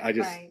 I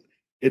just, right.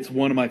 It's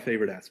one of my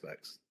favorite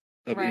aspects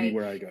of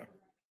anywhere I go.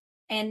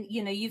 And,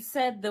 you know, you've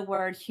said the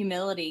word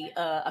humility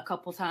a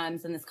couple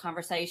times in this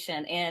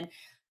conversation. And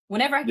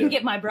whenever I can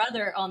get my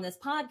brother on this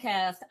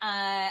podcast,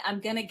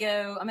 I'm going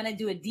to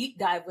do a deep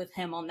dive with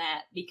him on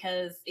that,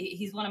 because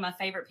he's one of my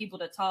favorite people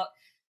to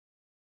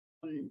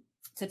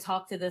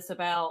talk to this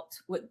about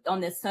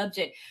on this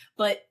subject.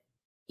 But,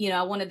 you know,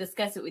 I want to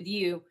discuss it with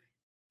you.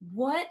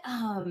 What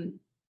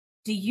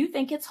do you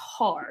think it's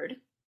hard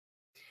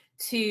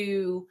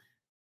to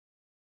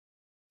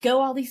go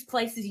all these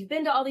places? You've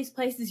been to all these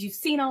places, you've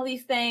seen all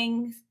these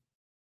things.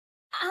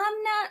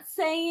 I'm not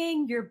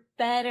saying you're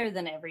better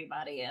than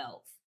everybody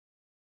else,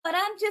 but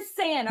I'm just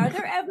saying, are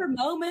there ever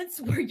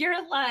moments where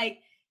you're like,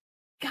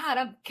 God,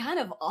 I'm kind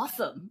of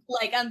awesome.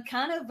 Like, I'm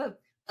kind of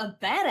a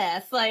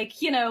badass.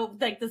 Like, you know,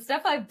 like the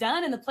stuff I've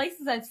done and the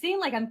places I've seen,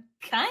 like, I'm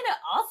kind of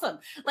awesome.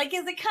 Like,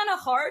 is it kind of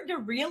hard to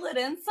reel it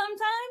in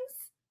sometimes?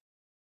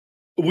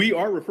 We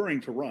are referring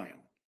to Ryan.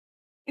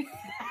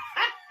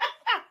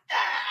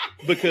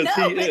 because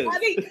no, he is.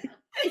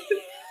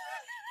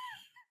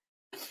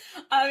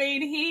 I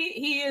mean,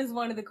 he is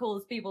one of the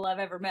coolest people I've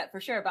ever met, for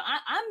sure. But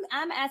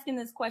I'm asking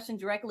this question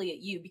directly at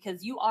you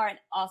because you are an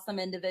awesome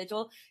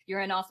individual.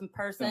 You're an awesome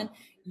person. Oh.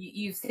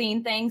 You've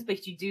seen things,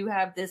 but you do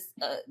have this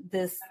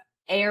this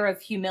air of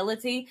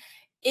humility.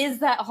 Is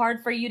that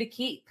hard for you to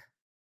keep?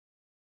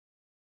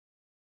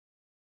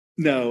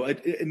 No,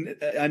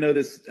 I know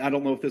this. I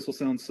don't know if this will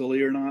sound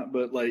silly or not,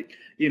 but like,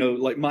 you know,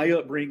 like my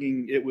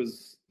upbringing, it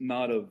was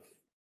not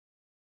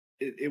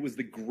it was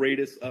the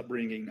greatest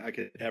upbringing I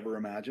could ever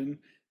imagine,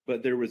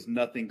 but there was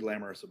nothing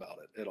glamorous about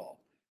it at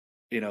all.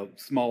 You know,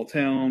 small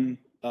town,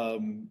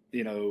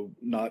 you know,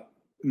 not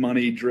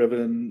money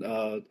driven,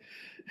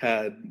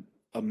 had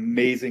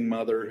amazing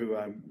mother who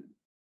I'm,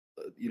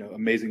 you know,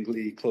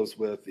 amazingly close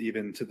with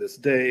even to this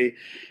day.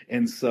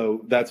 And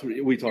so that's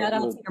what we talk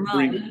about.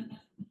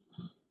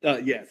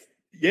 Yes.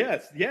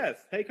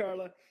 Hey,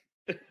 Carla.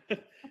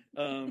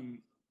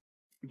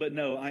 But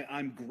no,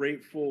 I'm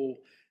grateful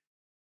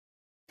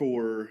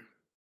for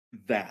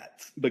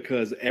that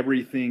because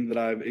everything that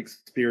I've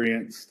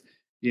experienced,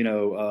 you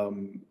know,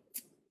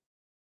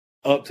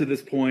 up to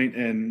this point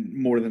and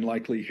more than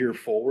likely here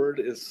forward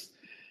is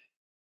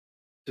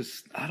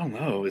just, I don't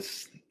know.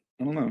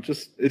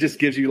 Just, it just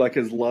gives you like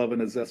his love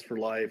and his zest for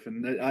life.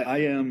 And I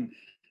am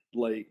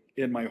like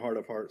in my heart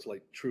of hearts,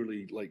 like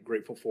truly like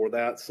grateful for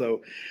that.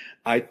 So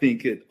I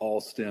think it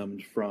all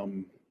stemmed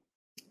from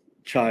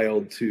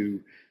child to,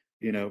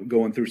 you know,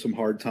 going through some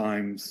hard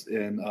times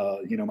in,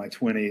 you know, my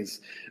 20s,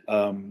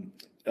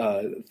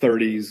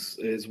 30s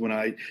is when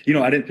I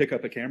didn't pick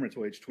up a camera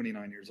until age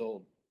 29 years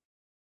old.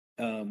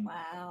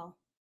 Wow.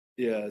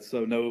 Yeah.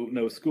 So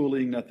no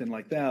schooling, nothing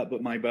like that.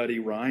 But my buddy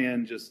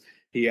Ryan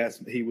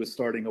he was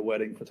starting a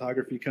wedding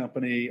photography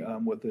company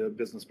with a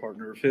business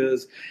partner of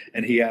his.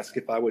 And he asked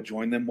if I would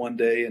join them one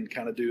day and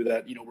kind of do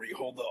that, you know, where you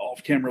hold the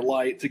off camera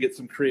light to get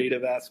some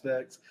creative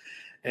aspects.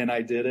 And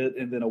I did it.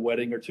 And then a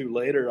wedding or two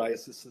later, I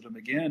assisted him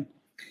again.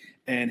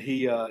 And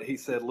he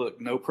said,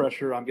 look, no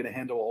pressure. I'm going to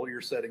handle all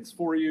your settings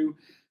for you.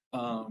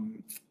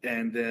 And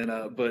then,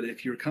 but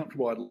if you're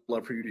comfortable, I'd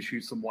love for you to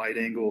shoot some wide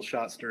angle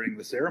shots during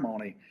the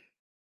ceremony.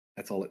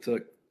 That's all it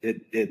took.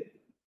 It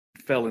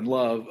fell in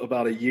love.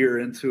 About a year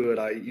into it,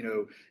 I, you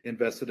know,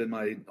 invested in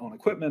my own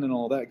equipment and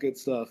all that good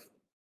stuff.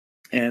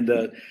 And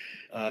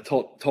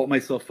taught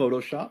myself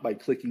Photoshop by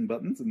clicking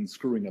buttons and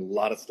screwing a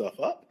lot of stuff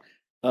up.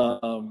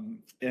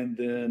 And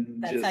then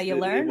that's how you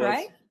learn,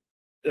 right?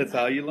 That's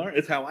how you learn.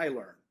 It's how I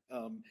learn.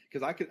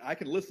 Because I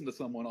can listen to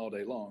someone all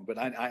day long, but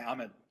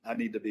I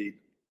need to be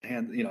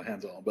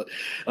hands on. But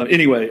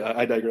anyway,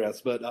 I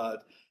digress. But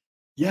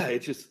yeah,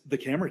 it's just the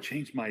camera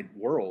changed my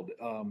world.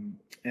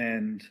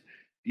 And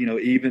you know,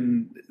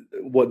 even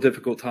what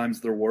difficult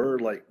times there were,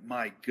 like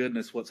my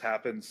goodness, what's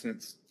happened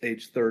since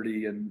age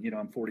 30, and you know,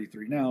 I'm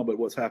 43 now, but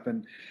what's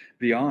happened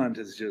beyond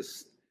is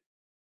just,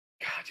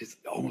 God,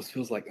 just almost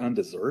feels like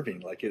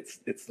undeserving. Like it's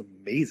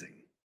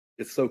amazing.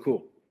 It's so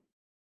cool.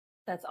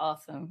 That's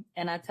awesome.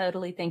 And I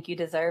totally think you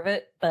deserve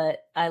it,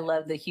 but I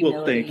love the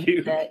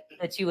humility that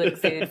you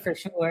exude for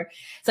sure.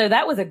 So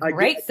that was a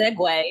great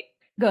segue.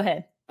 Go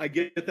ahead. I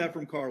get that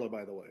from Carla,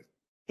 by the way.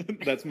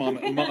 That's mom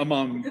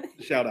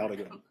shout out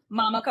again.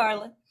 Mama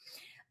Carla.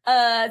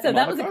 So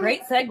that was a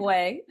great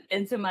segue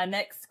into my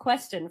next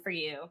question for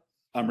you.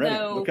 I'm ready.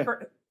 So okay.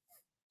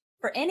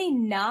 For any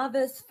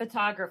novice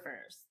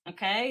photographers,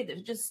 okay, they're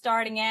just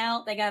starting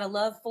out, they got a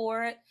love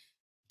for it,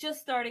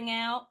 just starting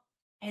out,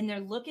 and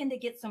they're looking to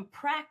get some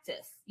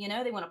practice. You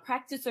know, they want to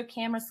practice their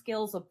camera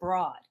skills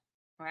abroad,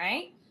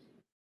 right?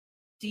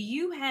 Do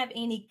you have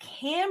any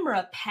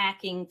camera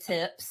packing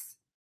tips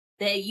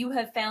that you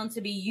have found to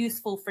be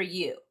useful for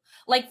you?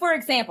 Like, for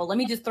example, let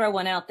me just throw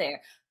one out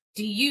there.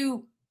 Do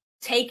you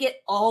take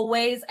it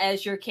always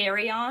as your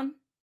carry-on?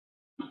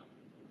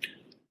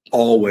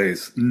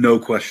 Always, no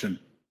question.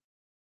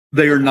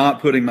 They are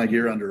not putting my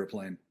gear under a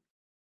plane.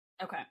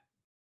 Okay.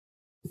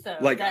 So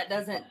like, that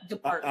doesn't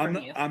depart from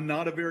you. I'm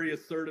not a very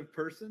assertive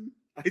person.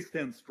 I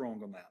stand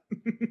strong on that.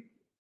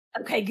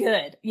 Okay,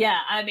 good. Yeah,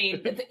 I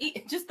mean,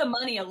 just the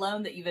money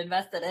alone that you've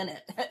invested in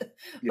it.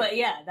 But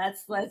yeah,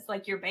 that's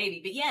like your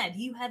baby. But yeah,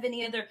 do you have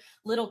any other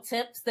little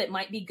tips that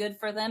might be good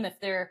for them if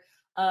they're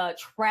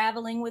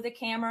traveling with a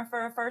camera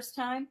for a first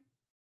time?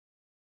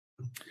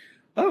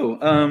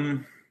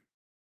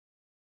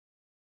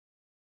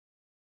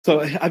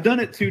 So I've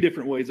done it two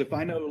different ways. If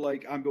I know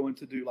like I'm going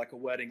to do like a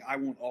wedding, I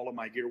want all of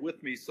my gear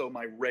with me. So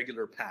my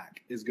regular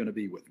pack is going to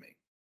be with me.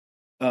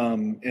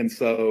 And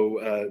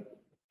so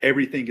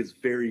everything is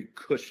very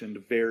cushioned,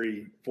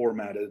 very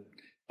formatted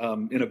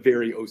in a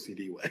very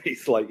OCD way.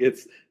 It's like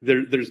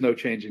there's no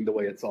changing the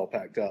way it's all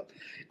packed up.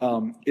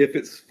 If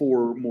it's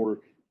for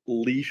more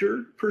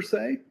leisure per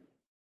se,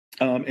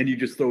 and you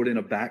just throw it in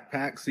a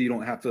backpack so you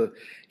don't have to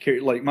carry,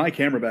 like my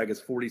camera bag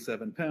is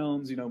 47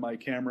 pounds. You know, my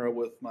camera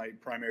with my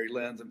primary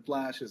lens and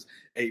flash is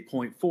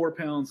 8.4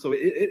 pounds. So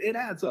it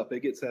adds up,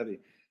 it gets heavy.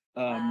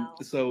 Wow.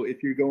 So if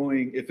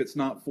if it's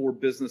not for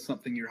business,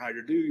 something you're hired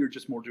to do, you're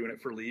just more doing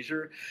it for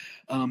leisure.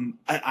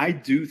 I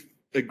do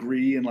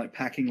agree in like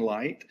packing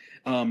light.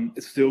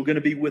 It's still going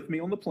to be with me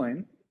on the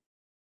plane,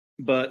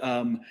 but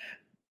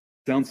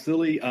sounds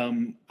silly.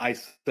 I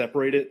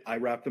separate it. I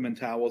wrap them in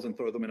towels and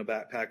throw them in a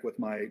backpack with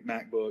my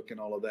MacBook and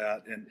all of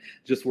that, and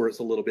just where it's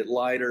a little bit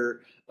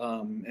lighter.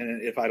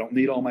 And if I don't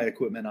need all my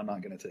equipment, I'm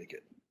not going to take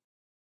it.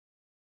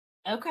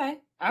 Okay.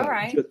 All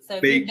right. So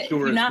if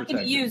you're not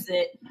going to use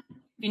it, if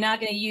you're not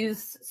going to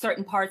use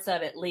certain parts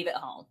of it, leave it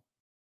home.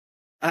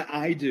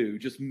 I do.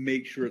 Just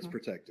make sure it's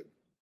protected.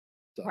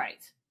 So.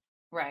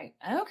 Right.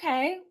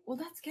 Okay. Well,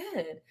 that's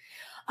good.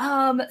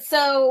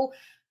 So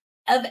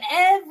of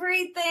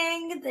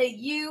everything that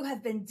you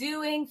have been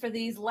doing for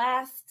these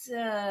last,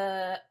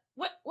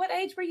 what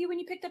age were you when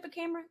you picked up a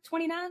camera?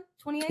 29,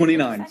 28?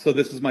 29. So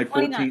this is my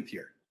 14th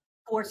year.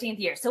 14th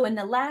year. So in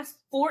the last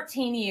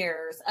 14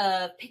 years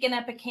of picking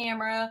up a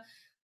camera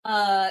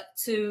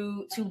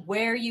to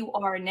where you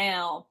are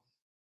now,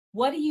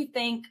 what do you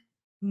think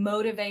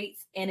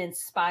motivates and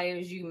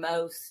inspires you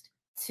most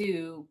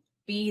to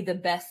be the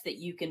best that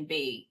you can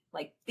be?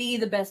 Like, be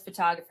the best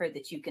photographer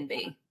that you can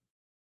be?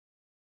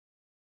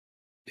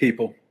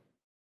 People.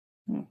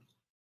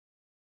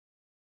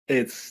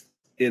 It's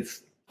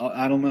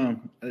I don't know.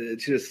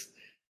 It's just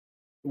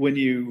when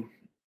you,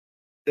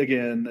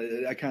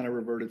 again, I kind of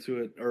reverted to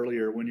it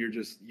earlier, when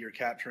you're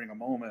capturing a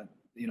moment,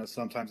 you know,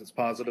 sometimes it's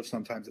positive,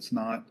 sometimes it's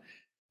not.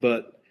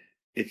 But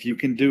if you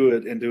can do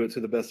it and do it to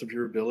the best of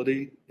your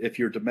ability, if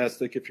you're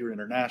domestic, if you're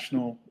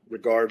international,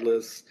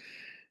 regardless,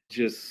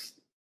 just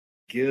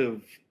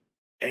give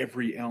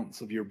every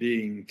ounce of your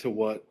being to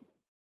what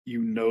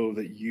you know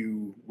that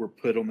you were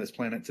put on this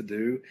planet to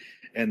do.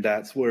 And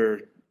that's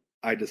where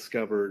I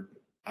discovered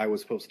I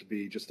was supposed to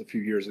be just a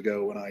few years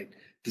ago when I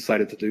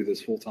decided to do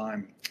this full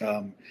time.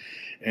 And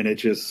it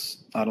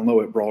just, I don't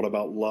know, it brought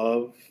about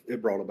love.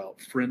 It brought about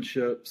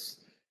friendships.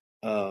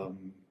 I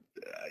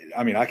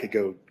mean, I could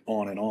go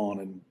on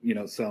and, you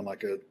know, sound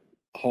like a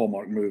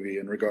Hallmark movie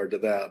in regard to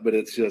that, but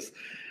it's just,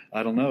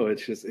 I don't know.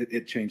 It's just,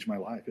 it changed my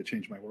life. It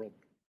changed my world.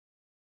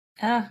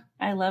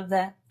 I love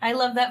that. I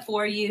love that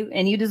for you,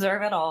 and you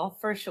deserve it all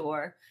for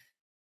sure.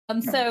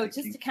 So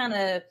just to kind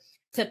of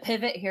to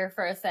pivot here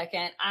for a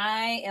second,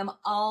 I am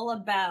all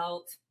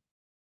about,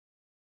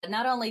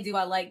 not only do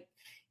I like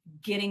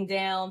getting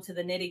down to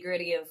the nitty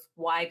gritty of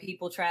why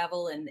people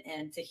travel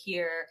and to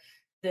hear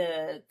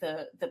the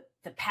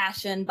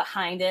passion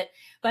behind it,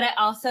 but I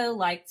also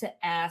like to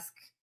ask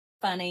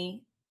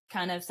funny,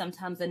 kind of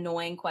sometimes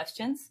annoying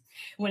questions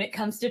when it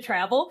comes to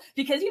travel,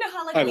 because you know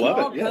how like we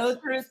all go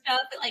through stuff,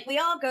 like we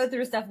all go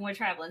through stuff when we're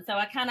traveling. So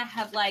I kind of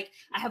have I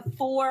have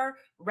 4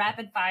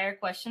 rapid fire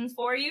questions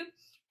for you.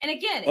 And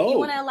again, if you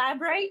want to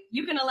elaborate,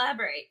 you can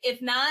elaborate. If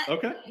not,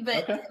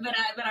 but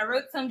I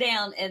wrote some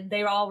down and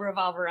they all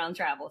revolve around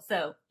travel.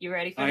 So you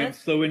ready for this? I am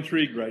so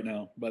intrigued right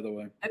now, by the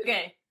way.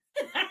 Okay.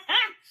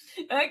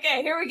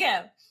 Okay, here we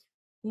go.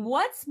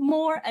 What's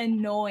more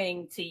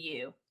annoying to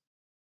you?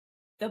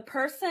 The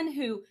person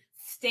who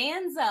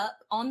stands up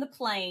on the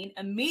plane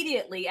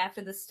immediately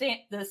after the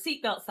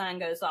seatbelt sign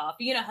goes off.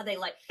 You know how they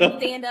like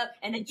stand up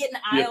and then get in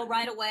the aisle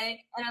right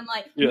away. And I'm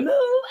like, move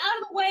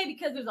out of the way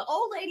because there's an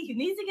old lady who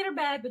needs to get her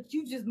bag, but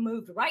you just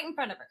moved right in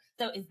front of her.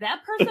 So is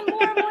that person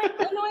more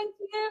annoying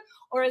to you?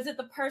 Or is it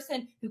the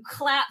person who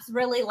claps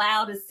really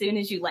loud as soon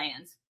as you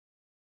land?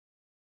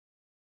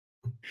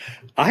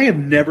 I have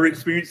never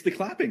experienced the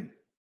clapping.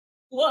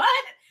 What?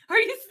 Are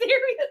you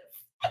serious?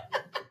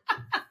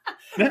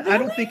 I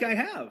don't think I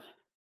have.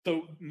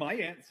 So my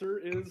answer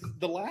is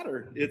the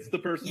latter. It's the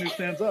person who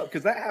stands up,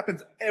 because that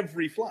happens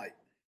every flight.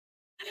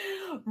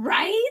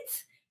 Right?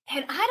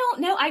 And I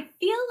don't know. I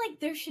feel like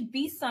there should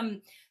be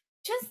some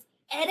just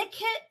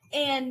etiquette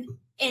and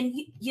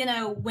you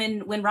know,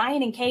 when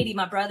Ryan and Katie,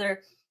 my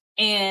brother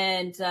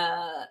and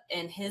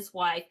his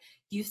wife,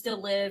 used to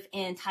live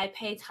in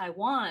Taipei,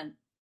 Taiwan,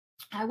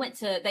 I went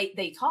to,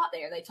 they taught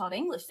there, they taught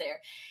English there.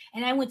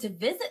 And I went to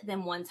visit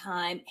them one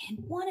time. And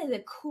one of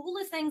the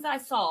coolest things I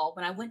saw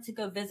when I went to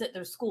go visit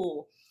their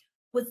school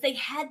was they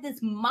had this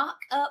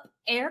mock-up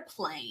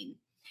airplane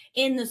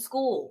in the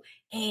school.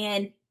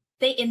 And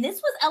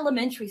this was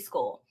elementary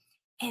school.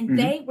 And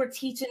they were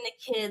teaching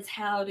the kids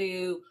how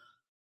to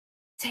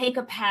take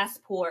a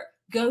passport,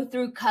 go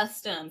through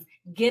customs,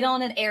 get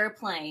on an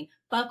airplane,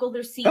 buckle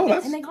their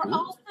seatbelt. And they were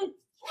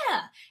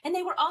and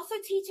they were also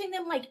teaching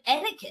them like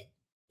etiquette.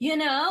 You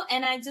know,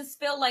 and I just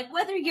feel like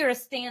whether you're a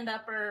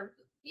stand-upper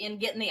and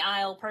get in the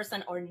aisle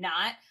person or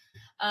not,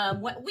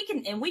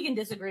 we can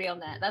disagree on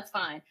that. That's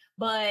fine.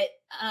 But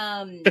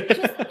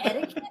just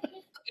etiquette,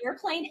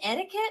 airplane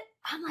etiquette,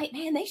 I'm like,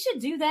 man, they should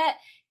do that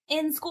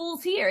in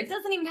schools here. It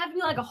doesn't even have to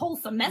be like a whole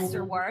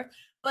semester worth,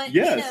 but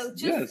you know,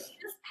 just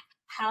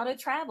how to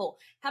travel.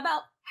 How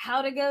about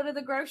how to go to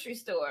the grocery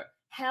store?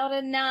 How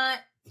to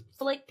not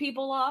flick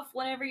people off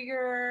whenever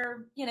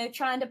you're, you know,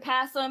 trying to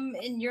pass them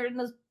and you're in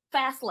the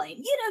fast lane,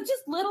 you know,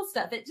 just little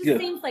stuff. It just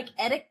seems like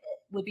etiquette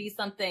would be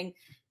something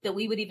that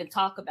we would even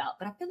talk about,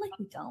 but I feel like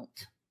we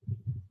don't.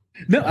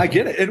 No, I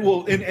get it.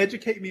 And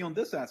educate me on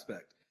this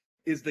aspect.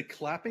 Is the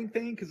clapping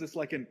thing because it's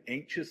like an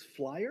anxious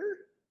flyer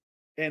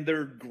and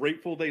they're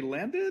grateful they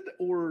landed,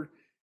 or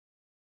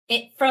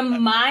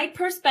From my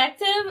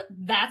perspective,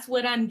 that's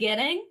what I'm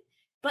getting.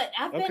 But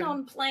I've been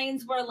on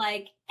planes where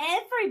like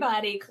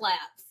everybody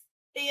claps,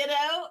 you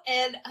know,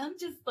 and I'm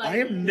just like, I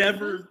have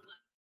never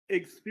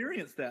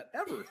experienced that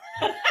ever.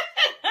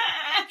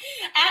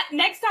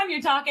 Next time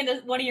you're talking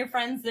to one of your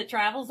friends that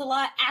travels a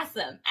lot, ask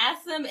them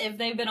if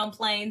they've been on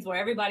planes where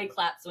everybody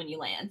claps when you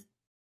land.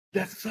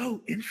 That's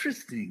so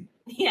interesting.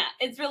 Yeah,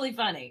 it's really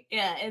funny.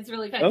 Yeah, it's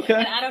really funny. Okay.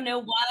 And I don't know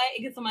why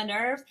it gets on my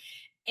nerves.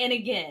 And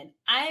again,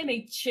 I am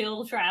a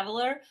chill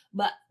traveler,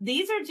 but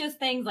these are just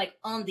things like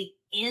on the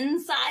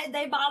inside,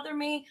 they bother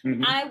me.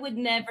 Mm-hmm. I would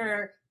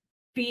never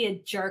be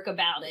a jerk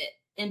about it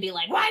and be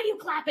like, why are you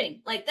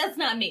clapping? Like, that's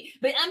not me.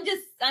 But I'm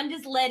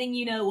just letting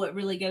you know what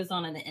really goes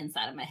on in the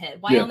inside of my head.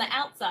 Why on the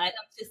outside,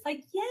 I'm just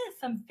like, yes,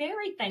 I'm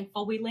very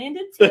thankful we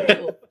landed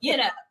too. you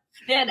know.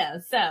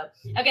 So,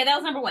 okay, that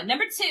was number one.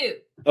 Number two.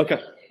 Okay,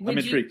 I'm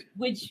intrigued.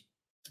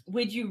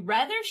 Would you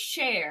rather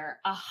share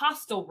a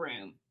hostel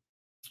room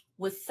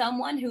with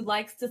someone who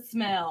likes to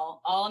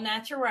smell all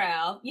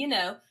natural, you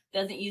know,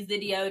 doesn't use the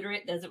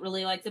deodorant, doesn't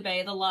really like to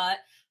bathe a lot,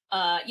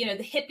 you know,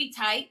 the hippie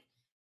type,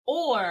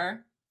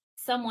 or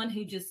someone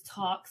who just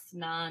talks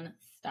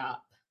nonstop?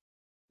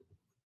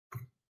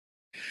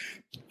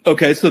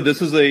 Okay, so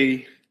this is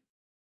a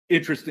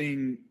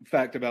interesting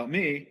fact about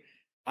me.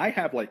 I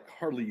have like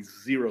hardly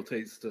zero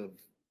taste of,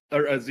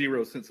 or a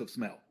zero sense of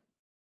smell.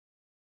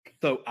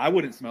 So I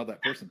wouldn't smell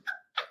that person.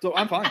 So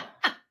I'm fine.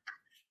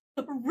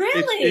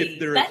 Really? If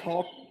they're a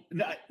talk,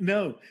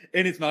 no.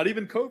 And it's not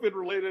even COVID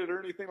related or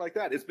anything like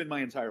that. It's been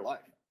my entire life.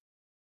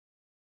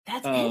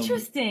 That's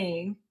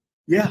interesting.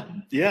 Yeah.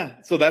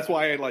 Yeah. So that's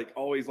why I like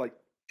always like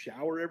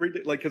shower every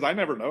day. Like, because I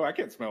never know. I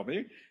can't smell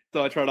me.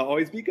 So I try to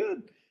always be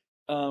good.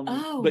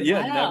 But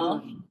yeah,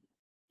 never.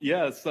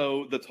 Yeah.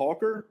 So the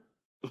talker,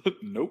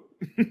 nope.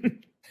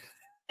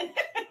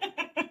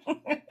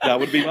 That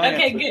would be my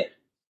answer. Good.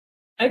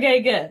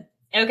 Okay, good.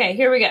 Okay,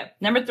 here we go.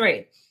 Number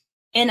three.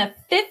 In a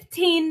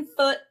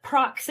 15-foot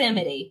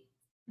proximity,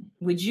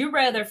 would you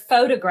rather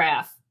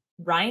photograph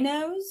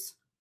rhinos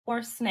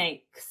or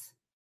snakes?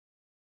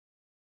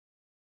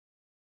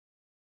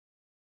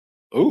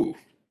 Oh.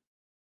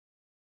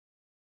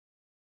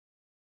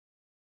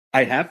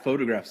 I have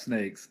photographed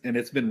snakes, and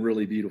it's been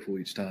really beautiful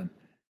each time.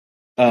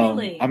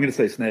 Really? I'm going to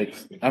say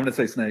snakes.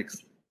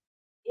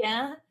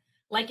 Yeah?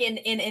 Like in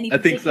any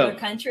particular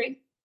country?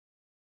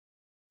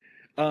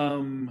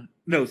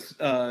 No,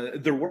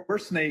 there were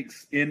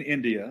snakes in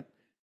India,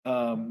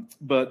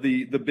 but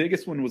the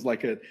biggest one was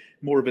like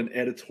more of an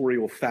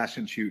editorial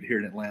fashion shoot here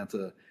in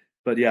Atlanta.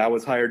 But yeah, I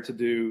was hired to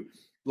do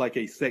like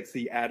a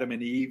sexy Adam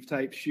and Eve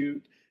type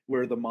shoot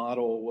where the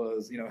model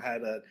was, you know,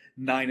 had a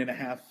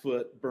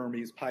 9.5-foot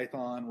Burmese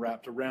python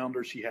wrapped around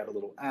her. She had a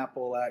little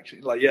apple,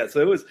 actually. Like, yeah, so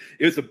it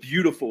was a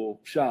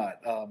beautiful shot.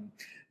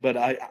 But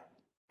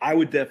I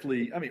would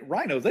definitely, I mean,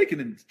 rhinos, they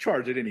can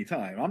charge at any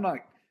time. I'm not.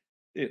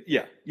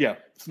 Yeah,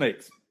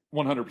 snakes,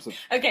 100%.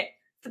 Okay,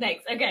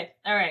 snakes. Okay,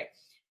 all right.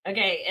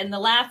 Okay, and the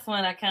last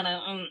one, I kind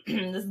of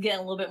this is getting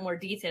a little bit more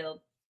detailed.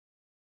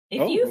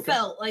 If you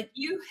felt like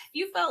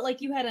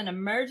you had an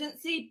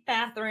emergency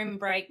bathroom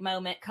break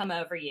moment come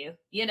over you,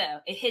 you know,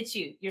 it hits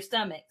you, your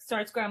stomach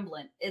starts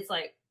grumbling. It's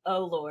like,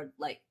 oh Lord,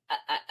 like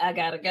I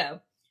gotta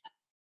go.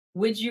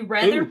 Would you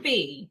rather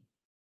be?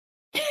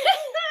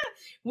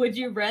 Would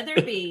you rather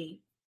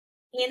be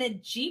in a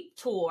Jeep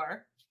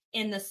tour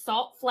in the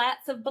salt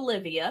flats of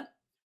Bolivia,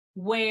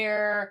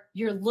 where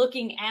you're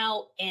looking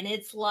out and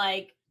it's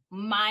like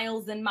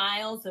miles and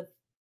miles of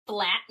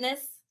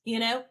flatness, you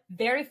know,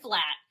 very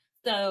flat.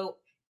 So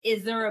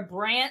is there a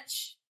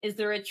branch? Is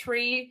there a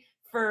tree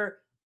for,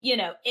 you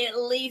know, at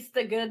least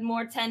a good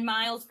more 10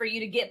 miles for you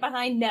to get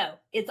behind? No,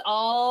 it's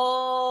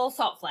all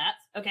salt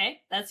flats.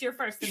 Okay. That's your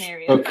first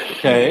scenario.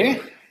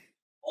 Okay.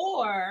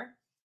 Or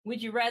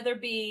would you rather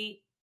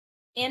be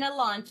in a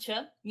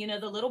lancha, you know,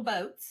 the little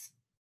boats,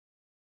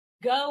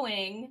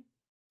 going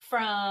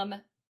from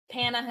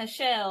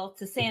Panajachel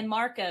to San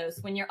Marcos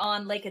when you're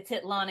on Lake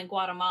Atitlan in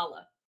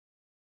Guatemala?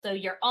 So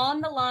you're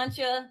on the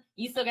lancha.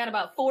 You still got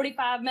about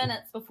 45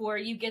 minutes before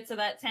you get to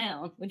that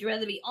town. Would you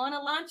rather be on a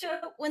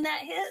lancha when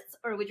that hits,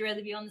 or would you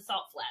rather be on the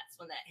salt flats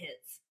when that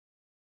hits?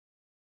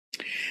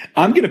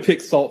 I'm going to pick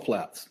salt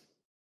flats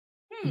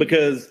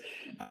because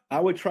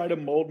I would try to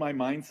mold my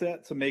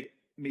mindset to make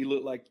me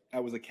look like I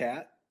was a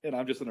cat and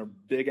I'm just in a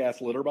big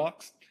ass litter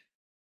box.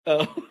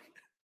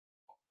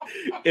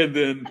 And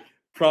then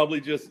probably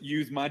just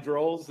use my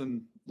drawers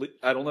and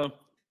I don't know.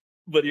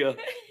 But yeah,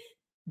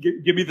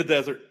 give me the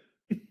desert.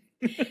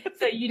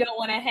 So you don't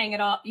want to hang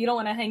it off. You don't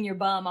want to hang your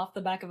bum off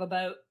the back of a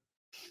boat.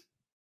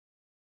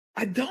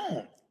 I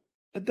don't.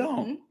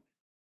 Mm-hmm.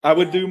 I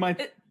would do my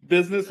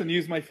business and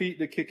use my feet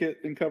to kick it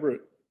and cover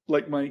it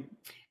like my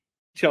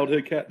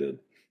childhood cat did.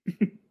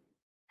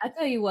 I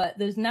tell you what,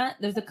 there's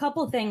a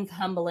couple things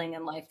humbling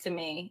in life to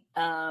me.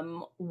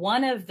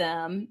 One of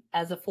them,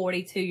 as a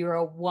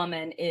 42-year-old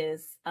woman,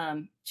 is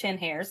chin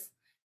hairs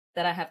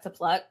that I have to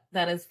pluck.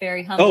 That is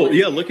very humbling. Oh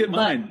yeah, look at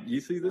mine.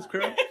 You see this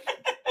crowd?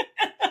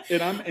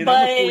 And I'm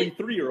a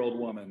 43-year-old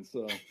woman,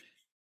 so.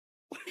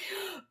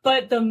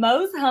 But the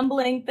most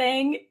humbling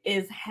thing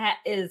is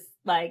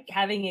like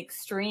having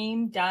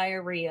extreme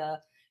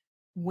diarrhea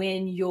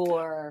when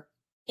you're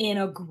in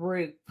a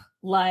group.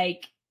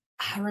 Like,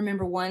 I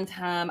remember one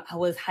time I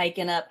was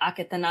hiking up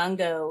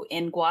Acatenango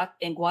in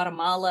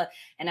Guatemala,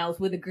 and I was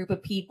with a group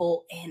of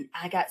people, and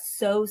I got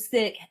so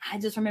sick. I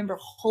just remember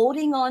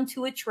holding on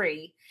to a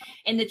tree,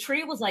 and the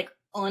tree was like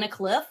on a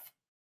cliff,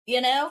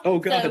 you know? Oh,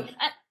 God. So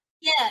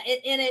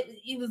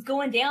it was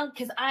going down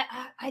because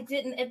I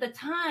didn't, at the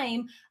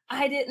time,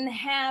 I didn't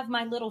have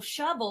my little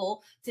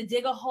shovel to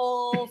dig a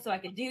hole so I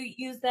could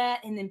use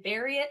that and then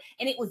bury it.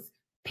 And it was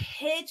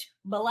pitch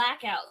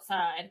black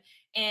outside.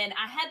 And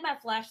I had my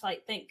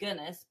flashlight, thank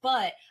goodness,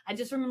 but I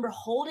just remember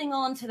holding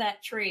on to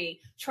that tree,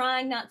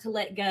 trying not to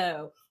let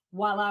go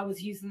while I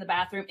was using the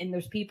bathroom. And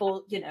there's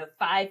people,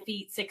 5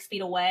 feet, 6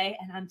 feet away.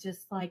 And I'm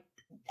just like,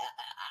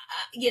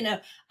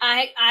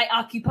 I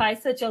occupy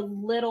such a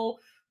little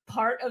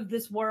part of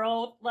this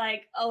world.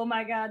 Like, oh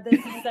my God, this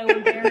is so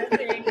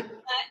embarrassing.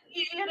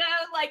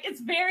 Like,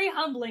 it's very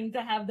humbling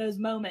to have those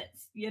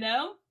moments,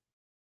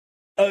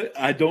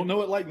 I don't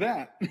know it like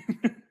that.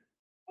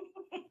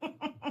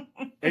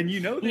 And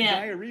that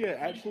diarrhea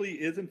actually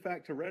is in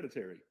fact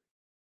hereditary.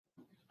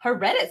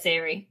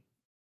 Hereditary?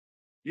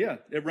 Yeah,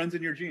 it runs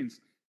in your genes.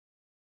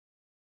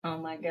 Oh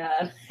my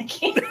God. I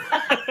can't.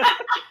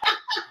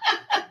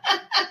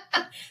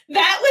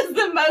 That was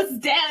the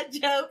most dad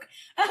joke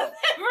I've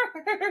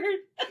ever heard.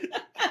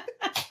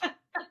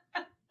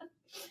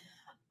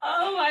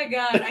 Oh my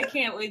God, I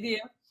can't with you.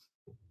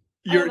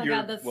 Oh my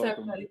God, that's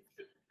welcome. So funny.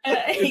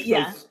 It's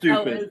so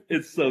stupid.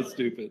 It's so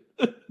stupid.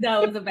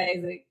 That was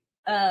amazing.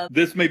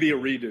 This may be a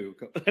redo.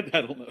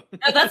 I don't know.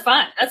 Oh, that's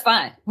fine. That's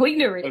fine. We can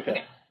do a redo.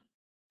 Okay.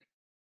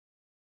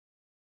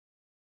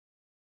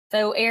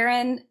 So,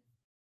 Aaron,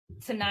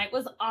 tonight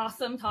was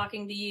awesome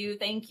talking to you.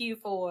 Thank you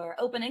for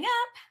opening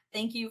up.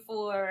 Thank you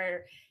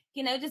for,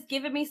 just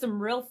giving me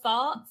some real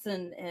thoughts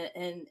and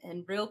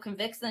real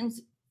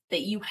convictions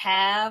that you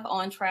have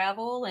on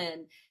travel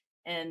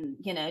and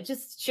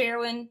just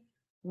sharing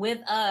with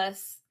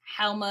us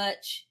how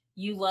much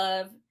you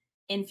love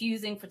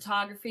infusing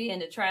photography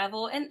into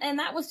travel. And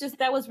that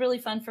was really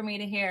fun for me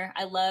to hear.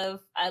 I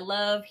love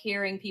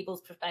hearing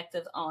people's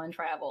perspectives on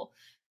travel.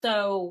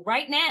 So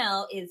right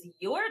now is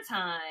your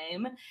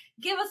time.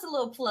 Give us a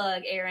little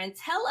plug, Aaron.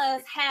 Tell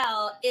us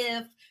how,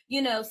 if,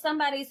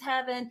 somebody's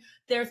having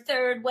their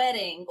third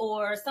wedding,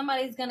 or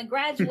somebody's going to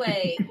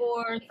graduate,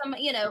 or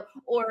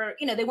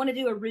they want to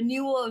do a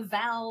renewal of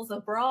vows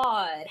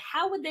abroad.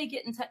 How would they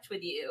get in touch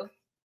with you?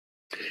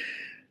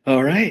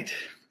 All right.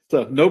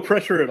 So no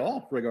pressure at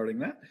all regarding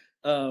that.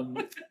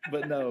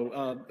 But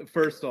no,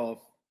 first off,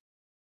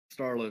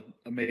 Starla,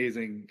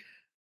 amazing.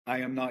 I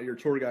Am Not Your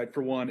Tour Guide,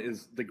 for one,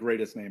 is the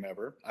greatest name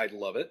ever. I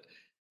love it.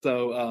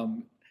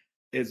 So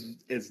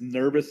as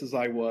nervous as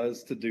I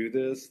was to do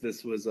this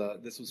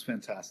was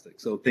fantastic.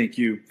 So thank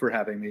you for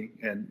having me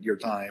and your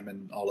time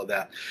and all of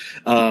that.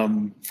 I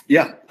am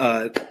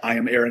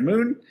Aaron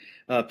Moon.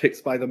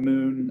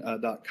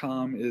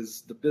 Picsbythemoon.com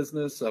is the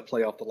business.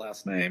 Play off the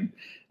last name,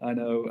 I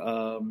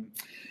know.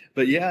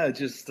 But yeah,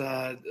 just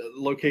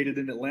located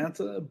in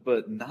Atlanta,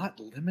 but not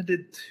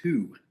limited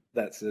to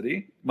that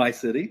city, my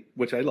city,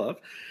 which I love.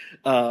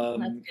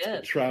 That's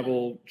good.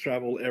 Travel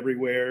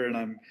everywhere, and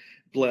I'm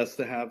blessed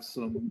to have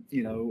some,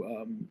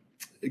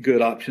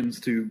 good options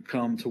to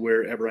come to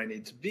wherever I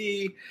need to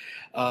be.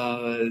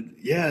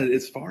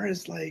 As far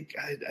as like,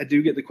 I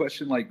do get the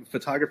question, like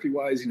photography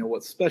wise,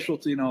 what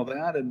specialty and all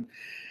that. And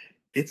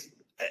it's,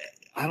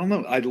 I don't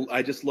know.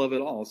 I just love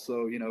it all.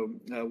 So,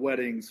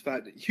 weddings,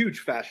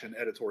 huge fashion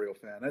editorial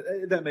fan.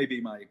 That may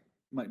be my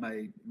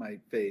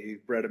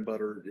fave, bread and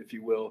butter, if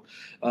you will.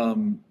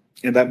 And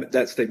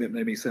that statement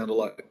made me sound a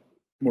lot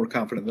more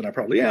confident than I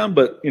probably am,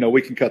 but we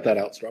can cut that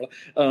out, Starla.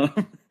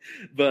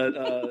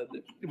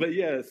 But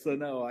yeah, so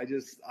no, I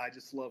just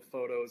love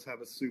photos,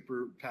 have a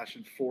super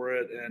passion for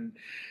it. And,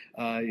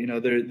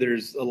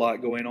 there's a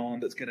lot going on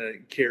that's going to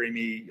carry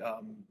me,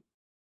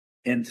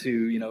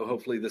 into,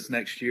 hopefully this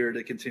next year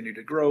to continue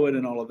to grow it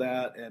and all of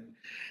that. And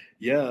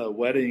yeah,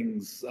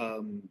 weddings,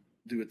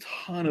 do a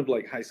ton of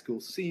like high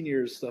school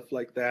seniors, stuff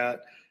like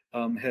that.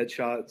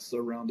 Headshots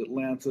around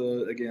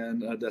Atlanta, again,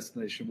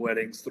 destination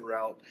weddings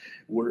throughout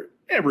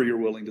wherever you're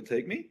willing to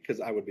take me, because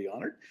I would be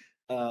honored.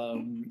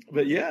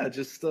 But yeah,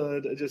 just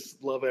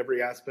love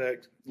every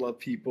aspect, love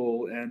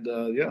people, and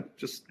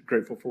just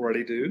grateful for what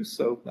I do.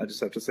 So I just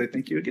have to say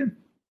thank you again.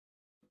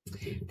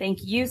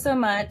 Thank you so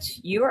much.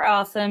 You are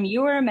awesome.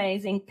 You are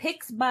amazing.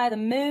 Pics by the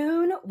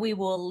Moon. We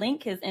will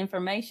link his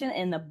information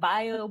in the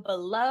bio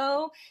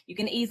below. You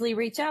can easily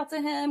reach out to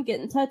him, get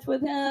in touch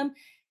with him.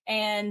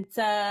 And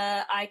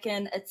I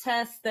can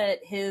attest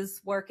that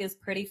his work is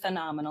pretty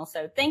phenomenal.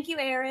 So thank you,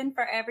 Aaron,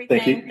 for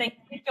everything. Thank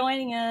you for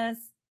joining us.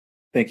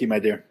 Thank you, my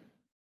dear.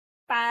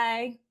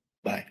 Bye.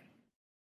 Bye.